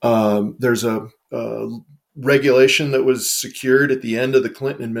there's a regulation that was secured at the end of the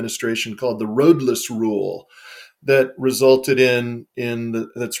Clinton administration called the roadless rule that resulted in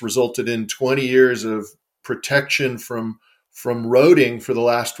 20 years of protection from roading for the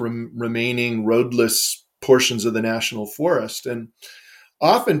last remaining roadless portions of the national forest. And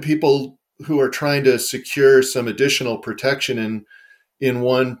often people who are trying to secure some additional protection in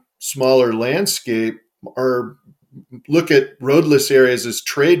one smaller landscape look at roadless areas as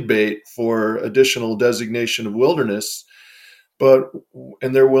trade bait for additional designation of wilderness,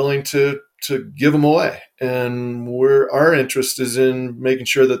 and they're willing to give them away. And our interest is in making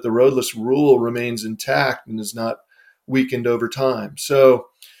sure that the roadless rule remains intact and is not weakened over time. So,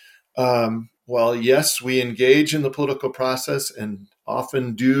 while yes, we engage in the political process and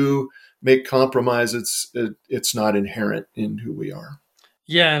often do make compromises, it's not inherent in who we are.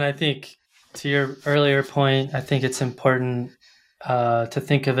 Yeah, and I think, to your earlier point, I think it's important to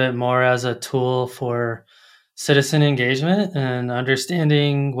think of it more as a tool for citizen engagement and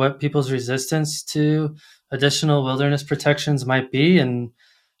understanding what people's resistance to additional wilderness protections might be, and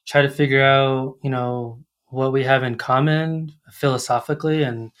try to figure out, what we have in common philosophically.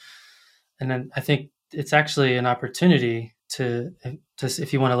 And then I think it's actually an opportunity to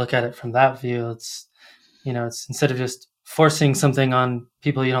if you want to look at it from that view, it's instead of just forcing something on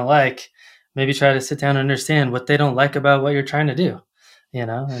people you don't like, maybe try to sit down and understand what they don't like about what you're trying to do,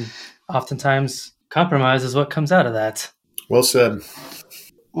 and oftentimes compromise is what comes out of that. Well said.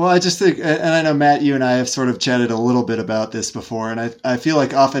 Well, I just think, and I know, Matt, you and I have sort of chatted a little bit about this before, and I feel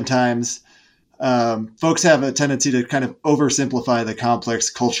like oftentimes folks have a tendency to kind of oversimplify the complex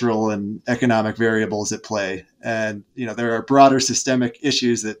cultural and economic variables at play. And, there are broader systemic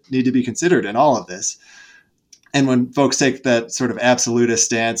issues that need to be considered in all of this. And when folks take that sort of absolutist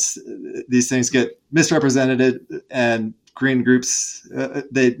stance, these things get misrepresented, and green groups,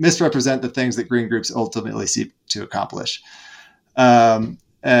 they misrepresent the things that green groups ultimately seek to accomplish. And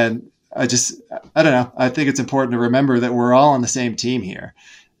I don't know. I think it's important to remember that we're all on the same team here.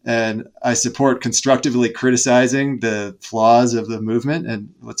 And I support constructively criticizing the flaws of the movement.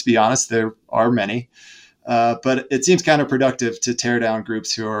 And let's be honest, there are many. But it seems counterproductive to tear down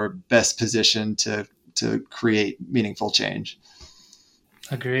groups who are best positioned to create meaningful change.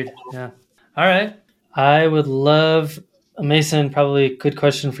 Agreed. Yeah. All right. I would love, Mason, probably a good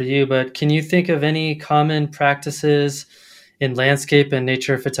question for you, but can you think of any common practices in landscape and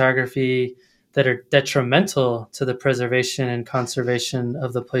nature photography that are detrimental to the preservation and conservation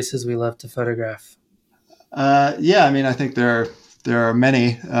of the places we love to photograph? Yeah, I mean, I think there are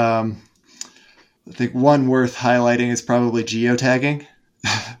many. I think one worth highlighting is probably geotagging.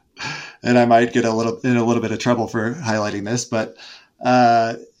 And I might get in a little bit of trouble for highlighting this, but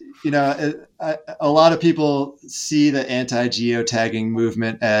a lot of people see the anti-geotagging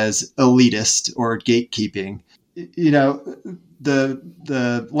movement as elitist or gatekeeping. The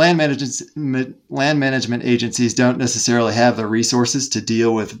land management agencies don't necessarily have the resources to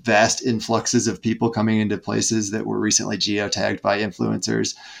deal with vast influxes of people coming into places that were recently geotagged by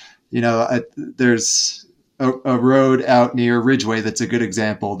influencers. There's a road out near Ridgeway that's a good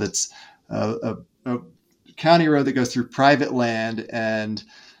example. That's a county road that goes through private land, and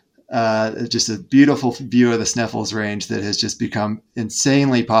just a beautiful view of the Sneffels Range that has just become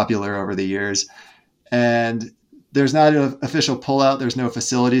insanely popular over the years. And there's not an official pullout. There's no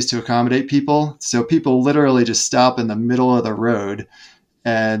facilities to accommodate people. So people literally just stop in the middle of the road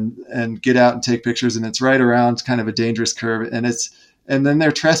and get out and take pictures. And it's right around kind of a dangerous curve. And then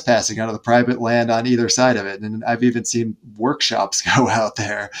they're trespassing onto the private land on either side of it. And I've even seen workshops go out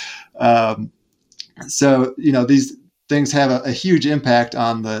there. So these things have a huge impact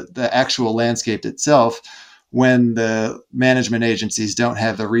on the actual landscape itself when the management agencies don't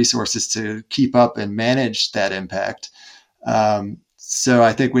have the resources to keep up and manage that impact. So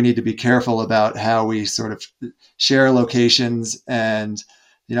I think we need to be careful about how we sort of share locations. And,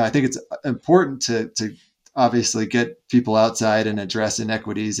 I think it's important to obviously get people outside and address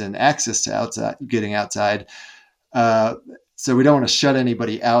inequities and access to getting outside. So we don't want to shut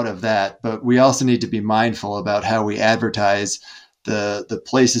anybody out of that, but we also need to be mindful about how we advertise the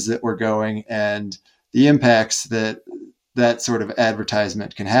places that we're going and the impacts that sort of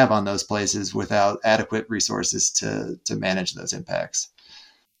advertisement can have on those places without adequate resources to manage those impacts.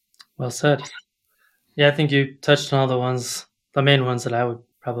 Well said. Yeah, I think you touched on all the main ones that I would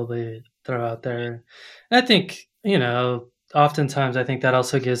probably throw out there. And I think, oftentimes I think that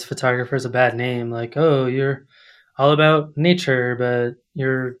also gives photographers a bad name. Like, oh, you're all about nature, but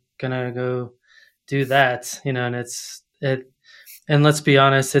you're going to go do that, and let's be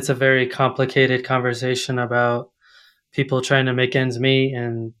honest, it's a very complicated conversation about people trying to make ends meet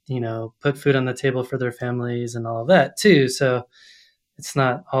and, put food on the table for their families and all of that too. So it's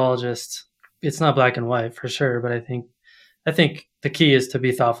not it's not black and white for sure. But I think the key is to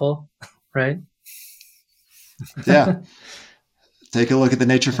be thoughtful, right? Yeah. Take a look at the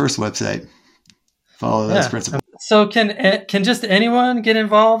Nature First website. Follow those principles. So can just anyone get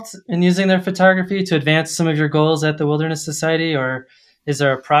involved in using their photography to advance some of your goals at the Wilderness Society, or is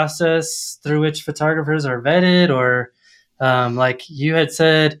there a process through which photographers are vetted, or like you had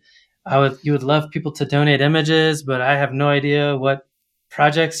said, you would love people to donate images, but I have no idea what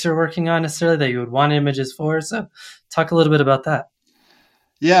projects you're working on necessarily that you would want images for. So talk a little bit about that.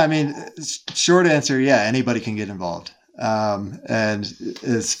 Yeah, I mean, short answer, yeah, anybody can get involved. And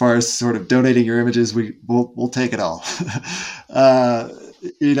as far as sort of donating your images, we'll take it all.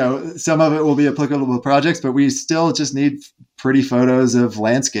 Some of it will be applicable to projects, but we still just need pretty photos of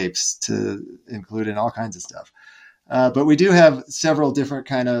landscapes to include in all kinds of stuff. But we do have several different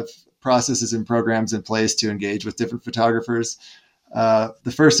kind of processes and programs in place to engage with different photographers.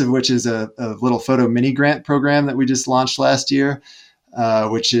 The first of which is a little photo mini grant program that we just launched last year.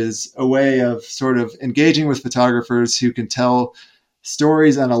 Which is a way of sort of engaging with photographers who can tell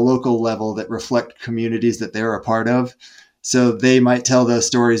stories on a local level that reflect communities that they're a part of. So they might tell those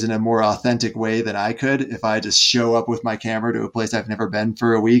stories in a more authentic way than I could if I just show up with my camera to a place I've never been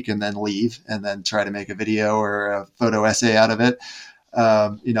for a week and then leave and then try to make a video or a photo essay out of it.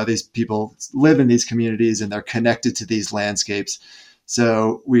 These people live in these communities and they're connected to these landscapes.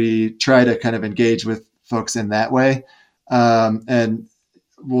 So we try to kind of engage with folks in that way. And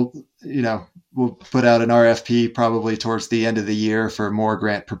we'll, we'll put out an RFP probably towards the end of the year for more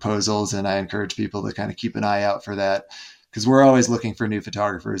grant proposals. And I encourage people to kind of keep an eye out for that, because we're always looking for new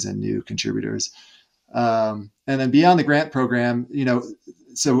photographers and new contributors. And then beyond the grant program,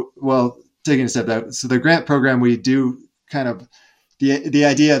 taking a step back, so the grant program, we do kind of, the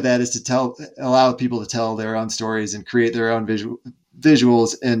idea of that is to allow people to tell their own stories and create their own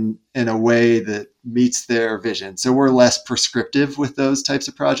visuals in a way that meets their vision. So we're less prescriptive with those types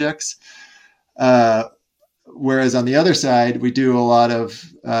of projects. Whereas on the other side, we do a lot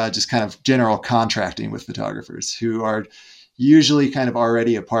of just kind of general contracting with photographers who are usually kind of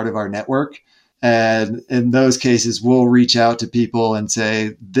already a part of our network. And in those cases, we'll reach out to people and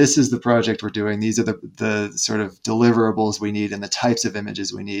say, this is the project we're doing. These are the sort of deliverables we need and the types of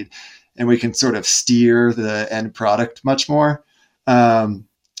images we need. And we can sort of steer the end product much more. And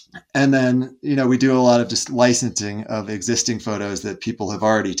then, we do a lot of just licensing of existing photos that people have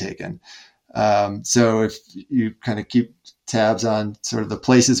already taken. So if you kind of keep tabs on sort of the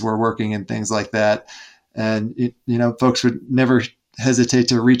places we're working and things like that, and, folks would never hesitate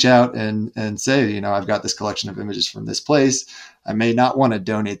to reach out and say, I've got this collection of images from this place. I may not want to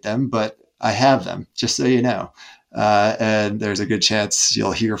donate them, but I have them, just so you know. And there's a good chance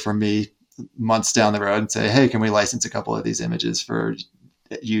you'll hear from me months down the road and say, hey, can we license a couple of these images for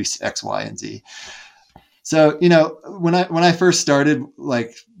use X, Y, and Z? So, when I first started,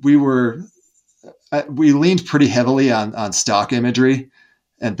 like we leaned pretty heavily on stock imagery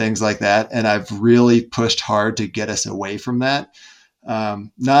and things like that. And I've really pushed hard to get us away from that.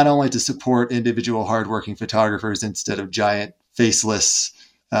 Not only to support individual hardworking photographers instead of giant faceless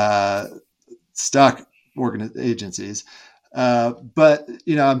stock agencies, but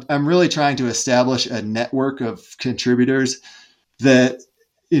I'm really trying to establish a network of contributors that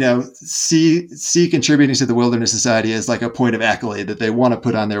see contributing to the Wilderness Society as like a point of accolade that they want to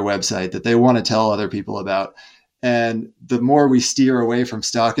put on their website, that they want to tell other people about. And the more we steer away from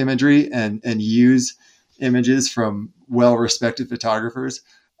stock imagery and use images from well-respected photographers,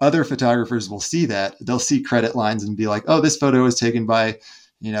 other photographers will see that. They'll see credit lines and be like, oh, this photo was taken by,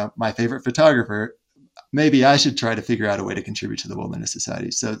 my favorite photographer. Maybe I should try to figure out a way to contribute to the Wilderness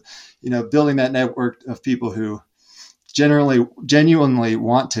Society. So, building that network of people who genuinely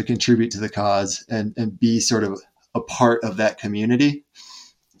want to contribute to the cause and be sort of a part of that community.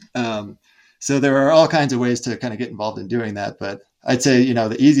 So there are all kinds of ways to kind of get involved in doing that. But I'd say,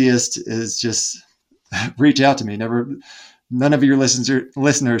 the easiest is just reach out to me. None of your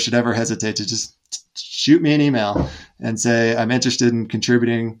listeners should ever hesitate to just shoot me an email and say, I'm interested in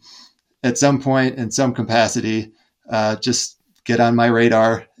contributing at some point in some capacity. Just get on my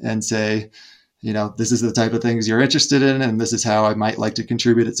radar and say, this is the type of things you're interested in, and this is how I might like to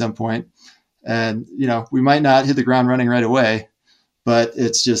contribute at some point. And, we might not hit the ground running right away, but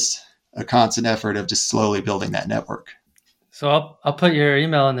it's just a constant effort of just slowly building that network. So I'll put your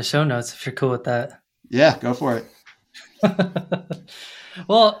email in the show notes if you're cool with that. Yeah, go for it.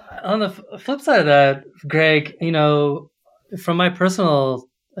 Well, on the flip side of that, Greg, from my personal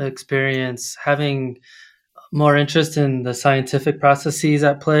experience, having more interest in the scientific processes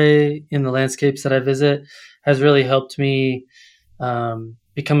at play in the landscapes that I visit has really helped me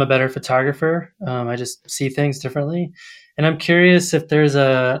become a better photographer. I just see things differently. And I'm curious if there's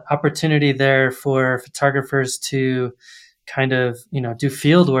a opportunity there for photographers to kind of, do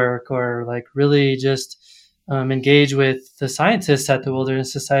field work or like really just engage with the scientists at the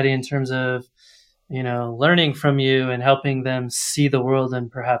Wilderness Society in terms of, learning from you and helping them see the world in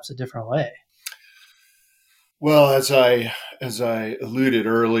perhaps a different way. Well, as I alluded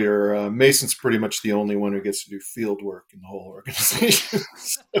earlier, Mason's pretty much the only one who gets to do field work in the whole organization.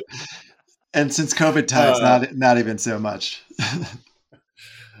 And since COVID times, not even so much.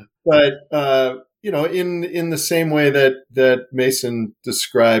 But in the same way that Mason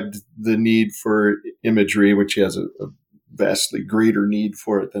described the need for imagery, which he has a vastly greater need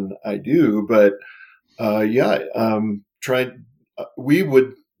for it than I do, but we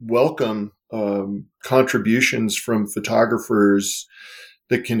would welcome contributions from photographers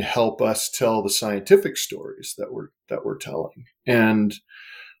that can help us tell the scientific stories that we're telling. And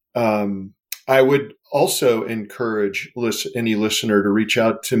I would also encourage any listener to reach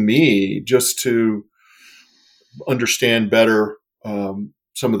out to me just to understand better some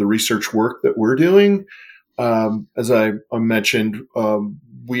of the research work that we're doing. As I mentioned,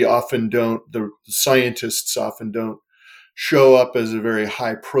 the scientists often don't show up as a very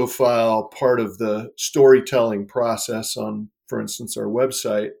high profile part of the storytelling process on, for instance, our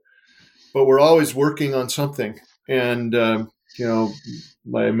website, but we're always working on something. And,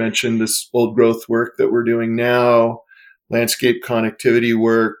 I mentioned this old growth work that we're doing now, landscape connectivity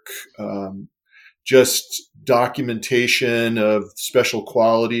work, just documentation of special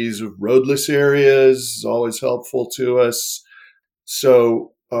qualities of roadless areas is always helpful to us.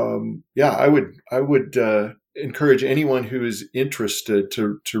 So I would encourage anyone who is interested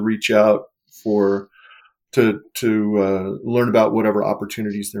to reach out to learn about whatever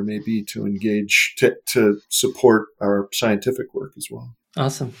opportunities there may be to engage to support our scientific work as well.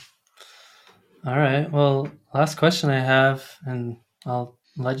 Awesome. All right. Well, last question I have, and I'll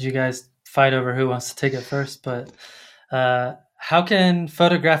let you guys fight over who wants to take it first, but how can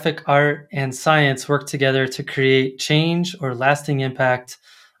photographic art and science work together to create change or lasting impact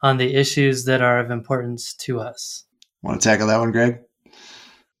on the issues that are of importance to us? Want to tackle that one, Greg?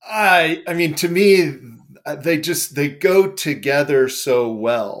 I mean, to me, they go together so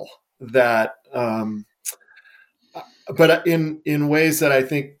well that, but in ways that I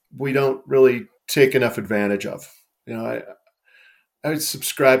think we don't really take enough advantage of. I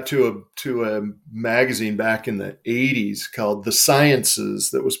subscribed to a magazine back in the 80s called The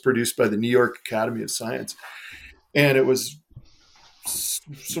Sciences that was produced by the New York Academy of Science. And it was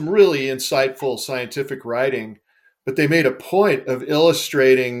some really insightful scientific writing, but they made a point of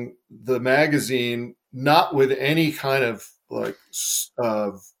illustrating the magazine not with any kind of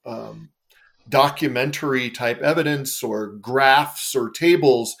documentary type evidence or graphs or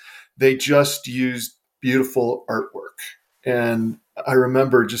tables. They just used beautiful artwork. And I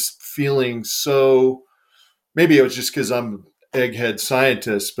remember just feeling so, maybe it was just because I'm an egghead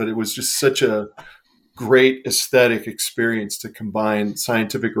scientist, but it was just such a great aesthetic experience to combine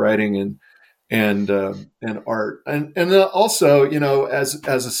scientific writing and art. And also, as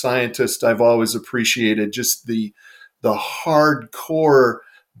a scientist, I've always appreciated just the hardcore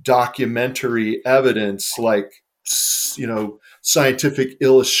documentary evidence, like, scientific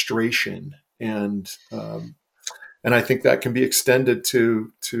illustration. And I think that can be extended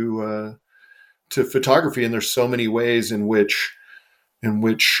to photography. And there's so many ways in which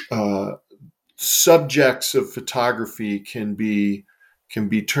subjects of photography can be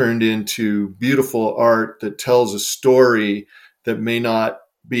turned into beautiful art that tells a story that may not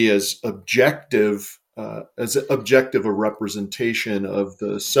be as objective a representation of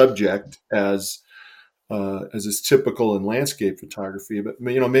the subject as is typical in landscape photography. But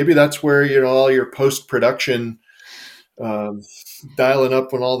maybe that's where all your post-production dialing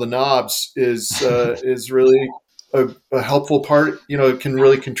up on all the knobs is really a helpful part. It can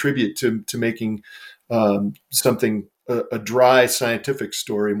really contribute to making something, a dry scientific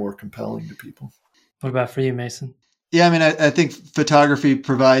story, more compelling to people. What about for you, Mason? Yeah, I mean, I think photography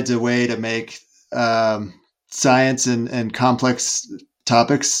provides a way to make science and complex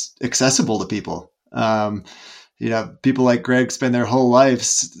topics accessible to people. People like Greg spend their whole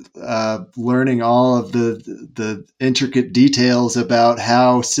lives learning all of the intricate details about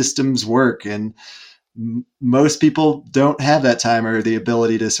how systems work, and most people don't have that time or the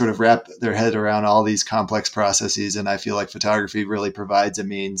ability to sort of wrap their head around all these complex processes. And I feel like photography really provides a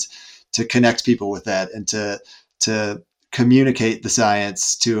means to connect people with that and to communicate the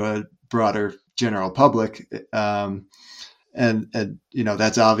science to a broader general public. And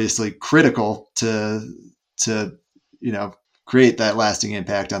that's obviously critical to create that lasting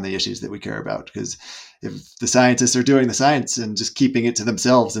impact on the issues that we care about. Because if the scientists are doing the science and just keeping it to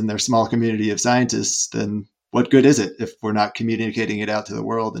themselves in their small community of scientists, then what good is it if we're not communicating it out to the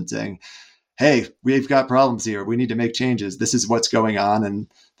world and saying, hey, we've got problems here. We need to make changes. This is what's going on,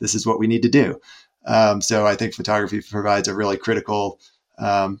 and this is what we need to do. So I think photography provides a really critical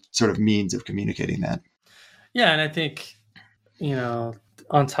sort of means of communicating that. Yeah, and I think,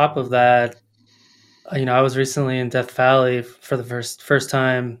 on top of that, I was recently in Death Valley for the first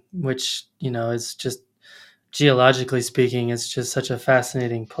time, which, is just, geologically speaking, it's just such a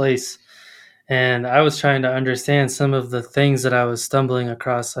fascinating place. And I was trying to understand some of the things that I was stumbling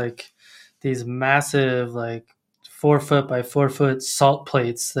across, like these massive, 4 foot by 4 foot salt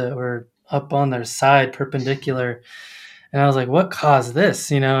plates that were up on their side perpendicular. And I was like, what caused this?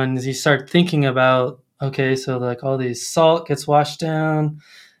 And you start thinking about, okay, so all these salt gets washed down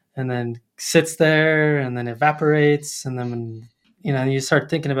and then sits there and then evaporates. And then, you start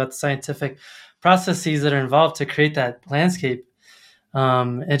thinking about the scientific processes that are involved to create that landscape.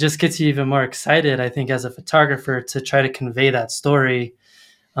 It just gets you even more excited, I think, as a photographer, to try to convey that story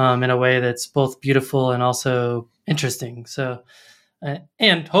in a way that's both beautiful and also interesting. So,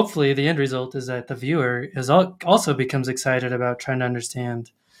 and hopefully the end result is that the viewer also becomes excited about trying to understand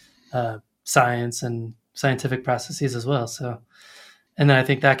science and scientific processes as well. So, and then I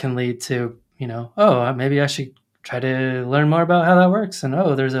think that can lead to, maybe I should try to learn more about how that works. And,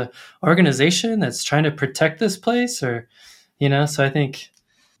 there's a organization that's trying to protect this place, or, so I think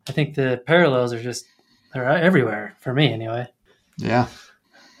I think the parallels are they're everywhere for me anyway. Yeah.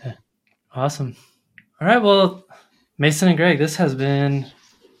 Awesome. All right. Well, Mason and Greg, this has been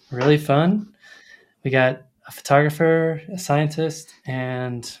really fun. We got a photographer, a scientist,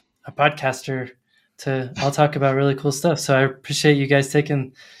 and a podcaster to all talk about really cool stuff. So I appreciate you guys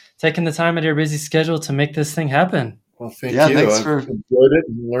taking the time out of your busy schedule to make this thing happen. Well, thank you. I've enjoyed it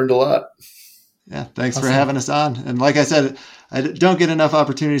and learned a lot. Yeah, thanks for having us on. And like I said, I don't get enough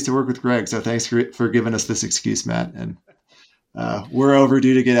opportunities to work with Greg, so thanks for giving us this excuse, Matt. And we're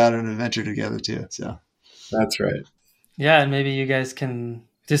overdue to get out on an adventure together too. So that's right. Yeah, and maybe you guys can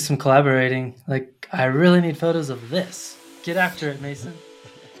do some collaborating. Like, I really need photos of this. Get after it, Mason.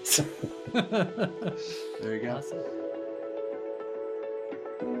 There you go. Awesome.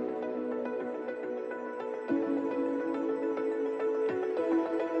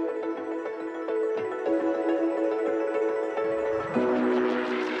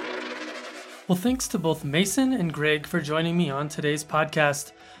 Well, thanks to both Mason and Greg for joining me on today's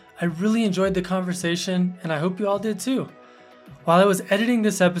podcast. I really enjoyed the conversation, and I hope you all did too. While I was editing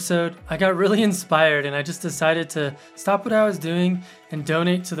this episode, I got really inspired and I just decided to stop what I was doing and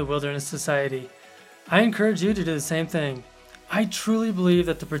donate to the Wilderness Society. I encourage you to do the same thing. I truly believe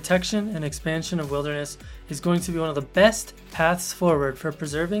that the protection and expansion of wilderness is going to be one of the best paths forward for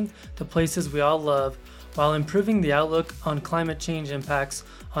preserving the places we all love while improving the outlook on climate change impacts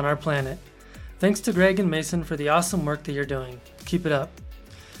on our planet. Thanks to Greg and Mason for the awesome work that you're doing. Keep it up.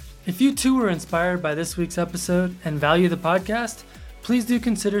 If you too were inspired by this week's episode and value the podcast, please do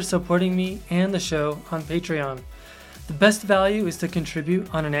consider supporting me and the show on Patreon. The best value is to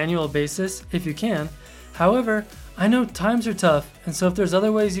contribute on an annual basis if you can. However, I know times are tough, and so if there's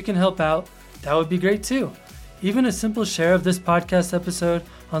other ways you can help out, that would be great too. Even a simple share of this podcast episode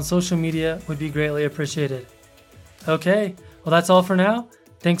on social media would be greatly appreciated. Okay, well that's all for now.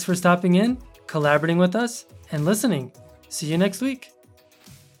 Thanks for stopping in, collaborating with us, and listening. See you next week.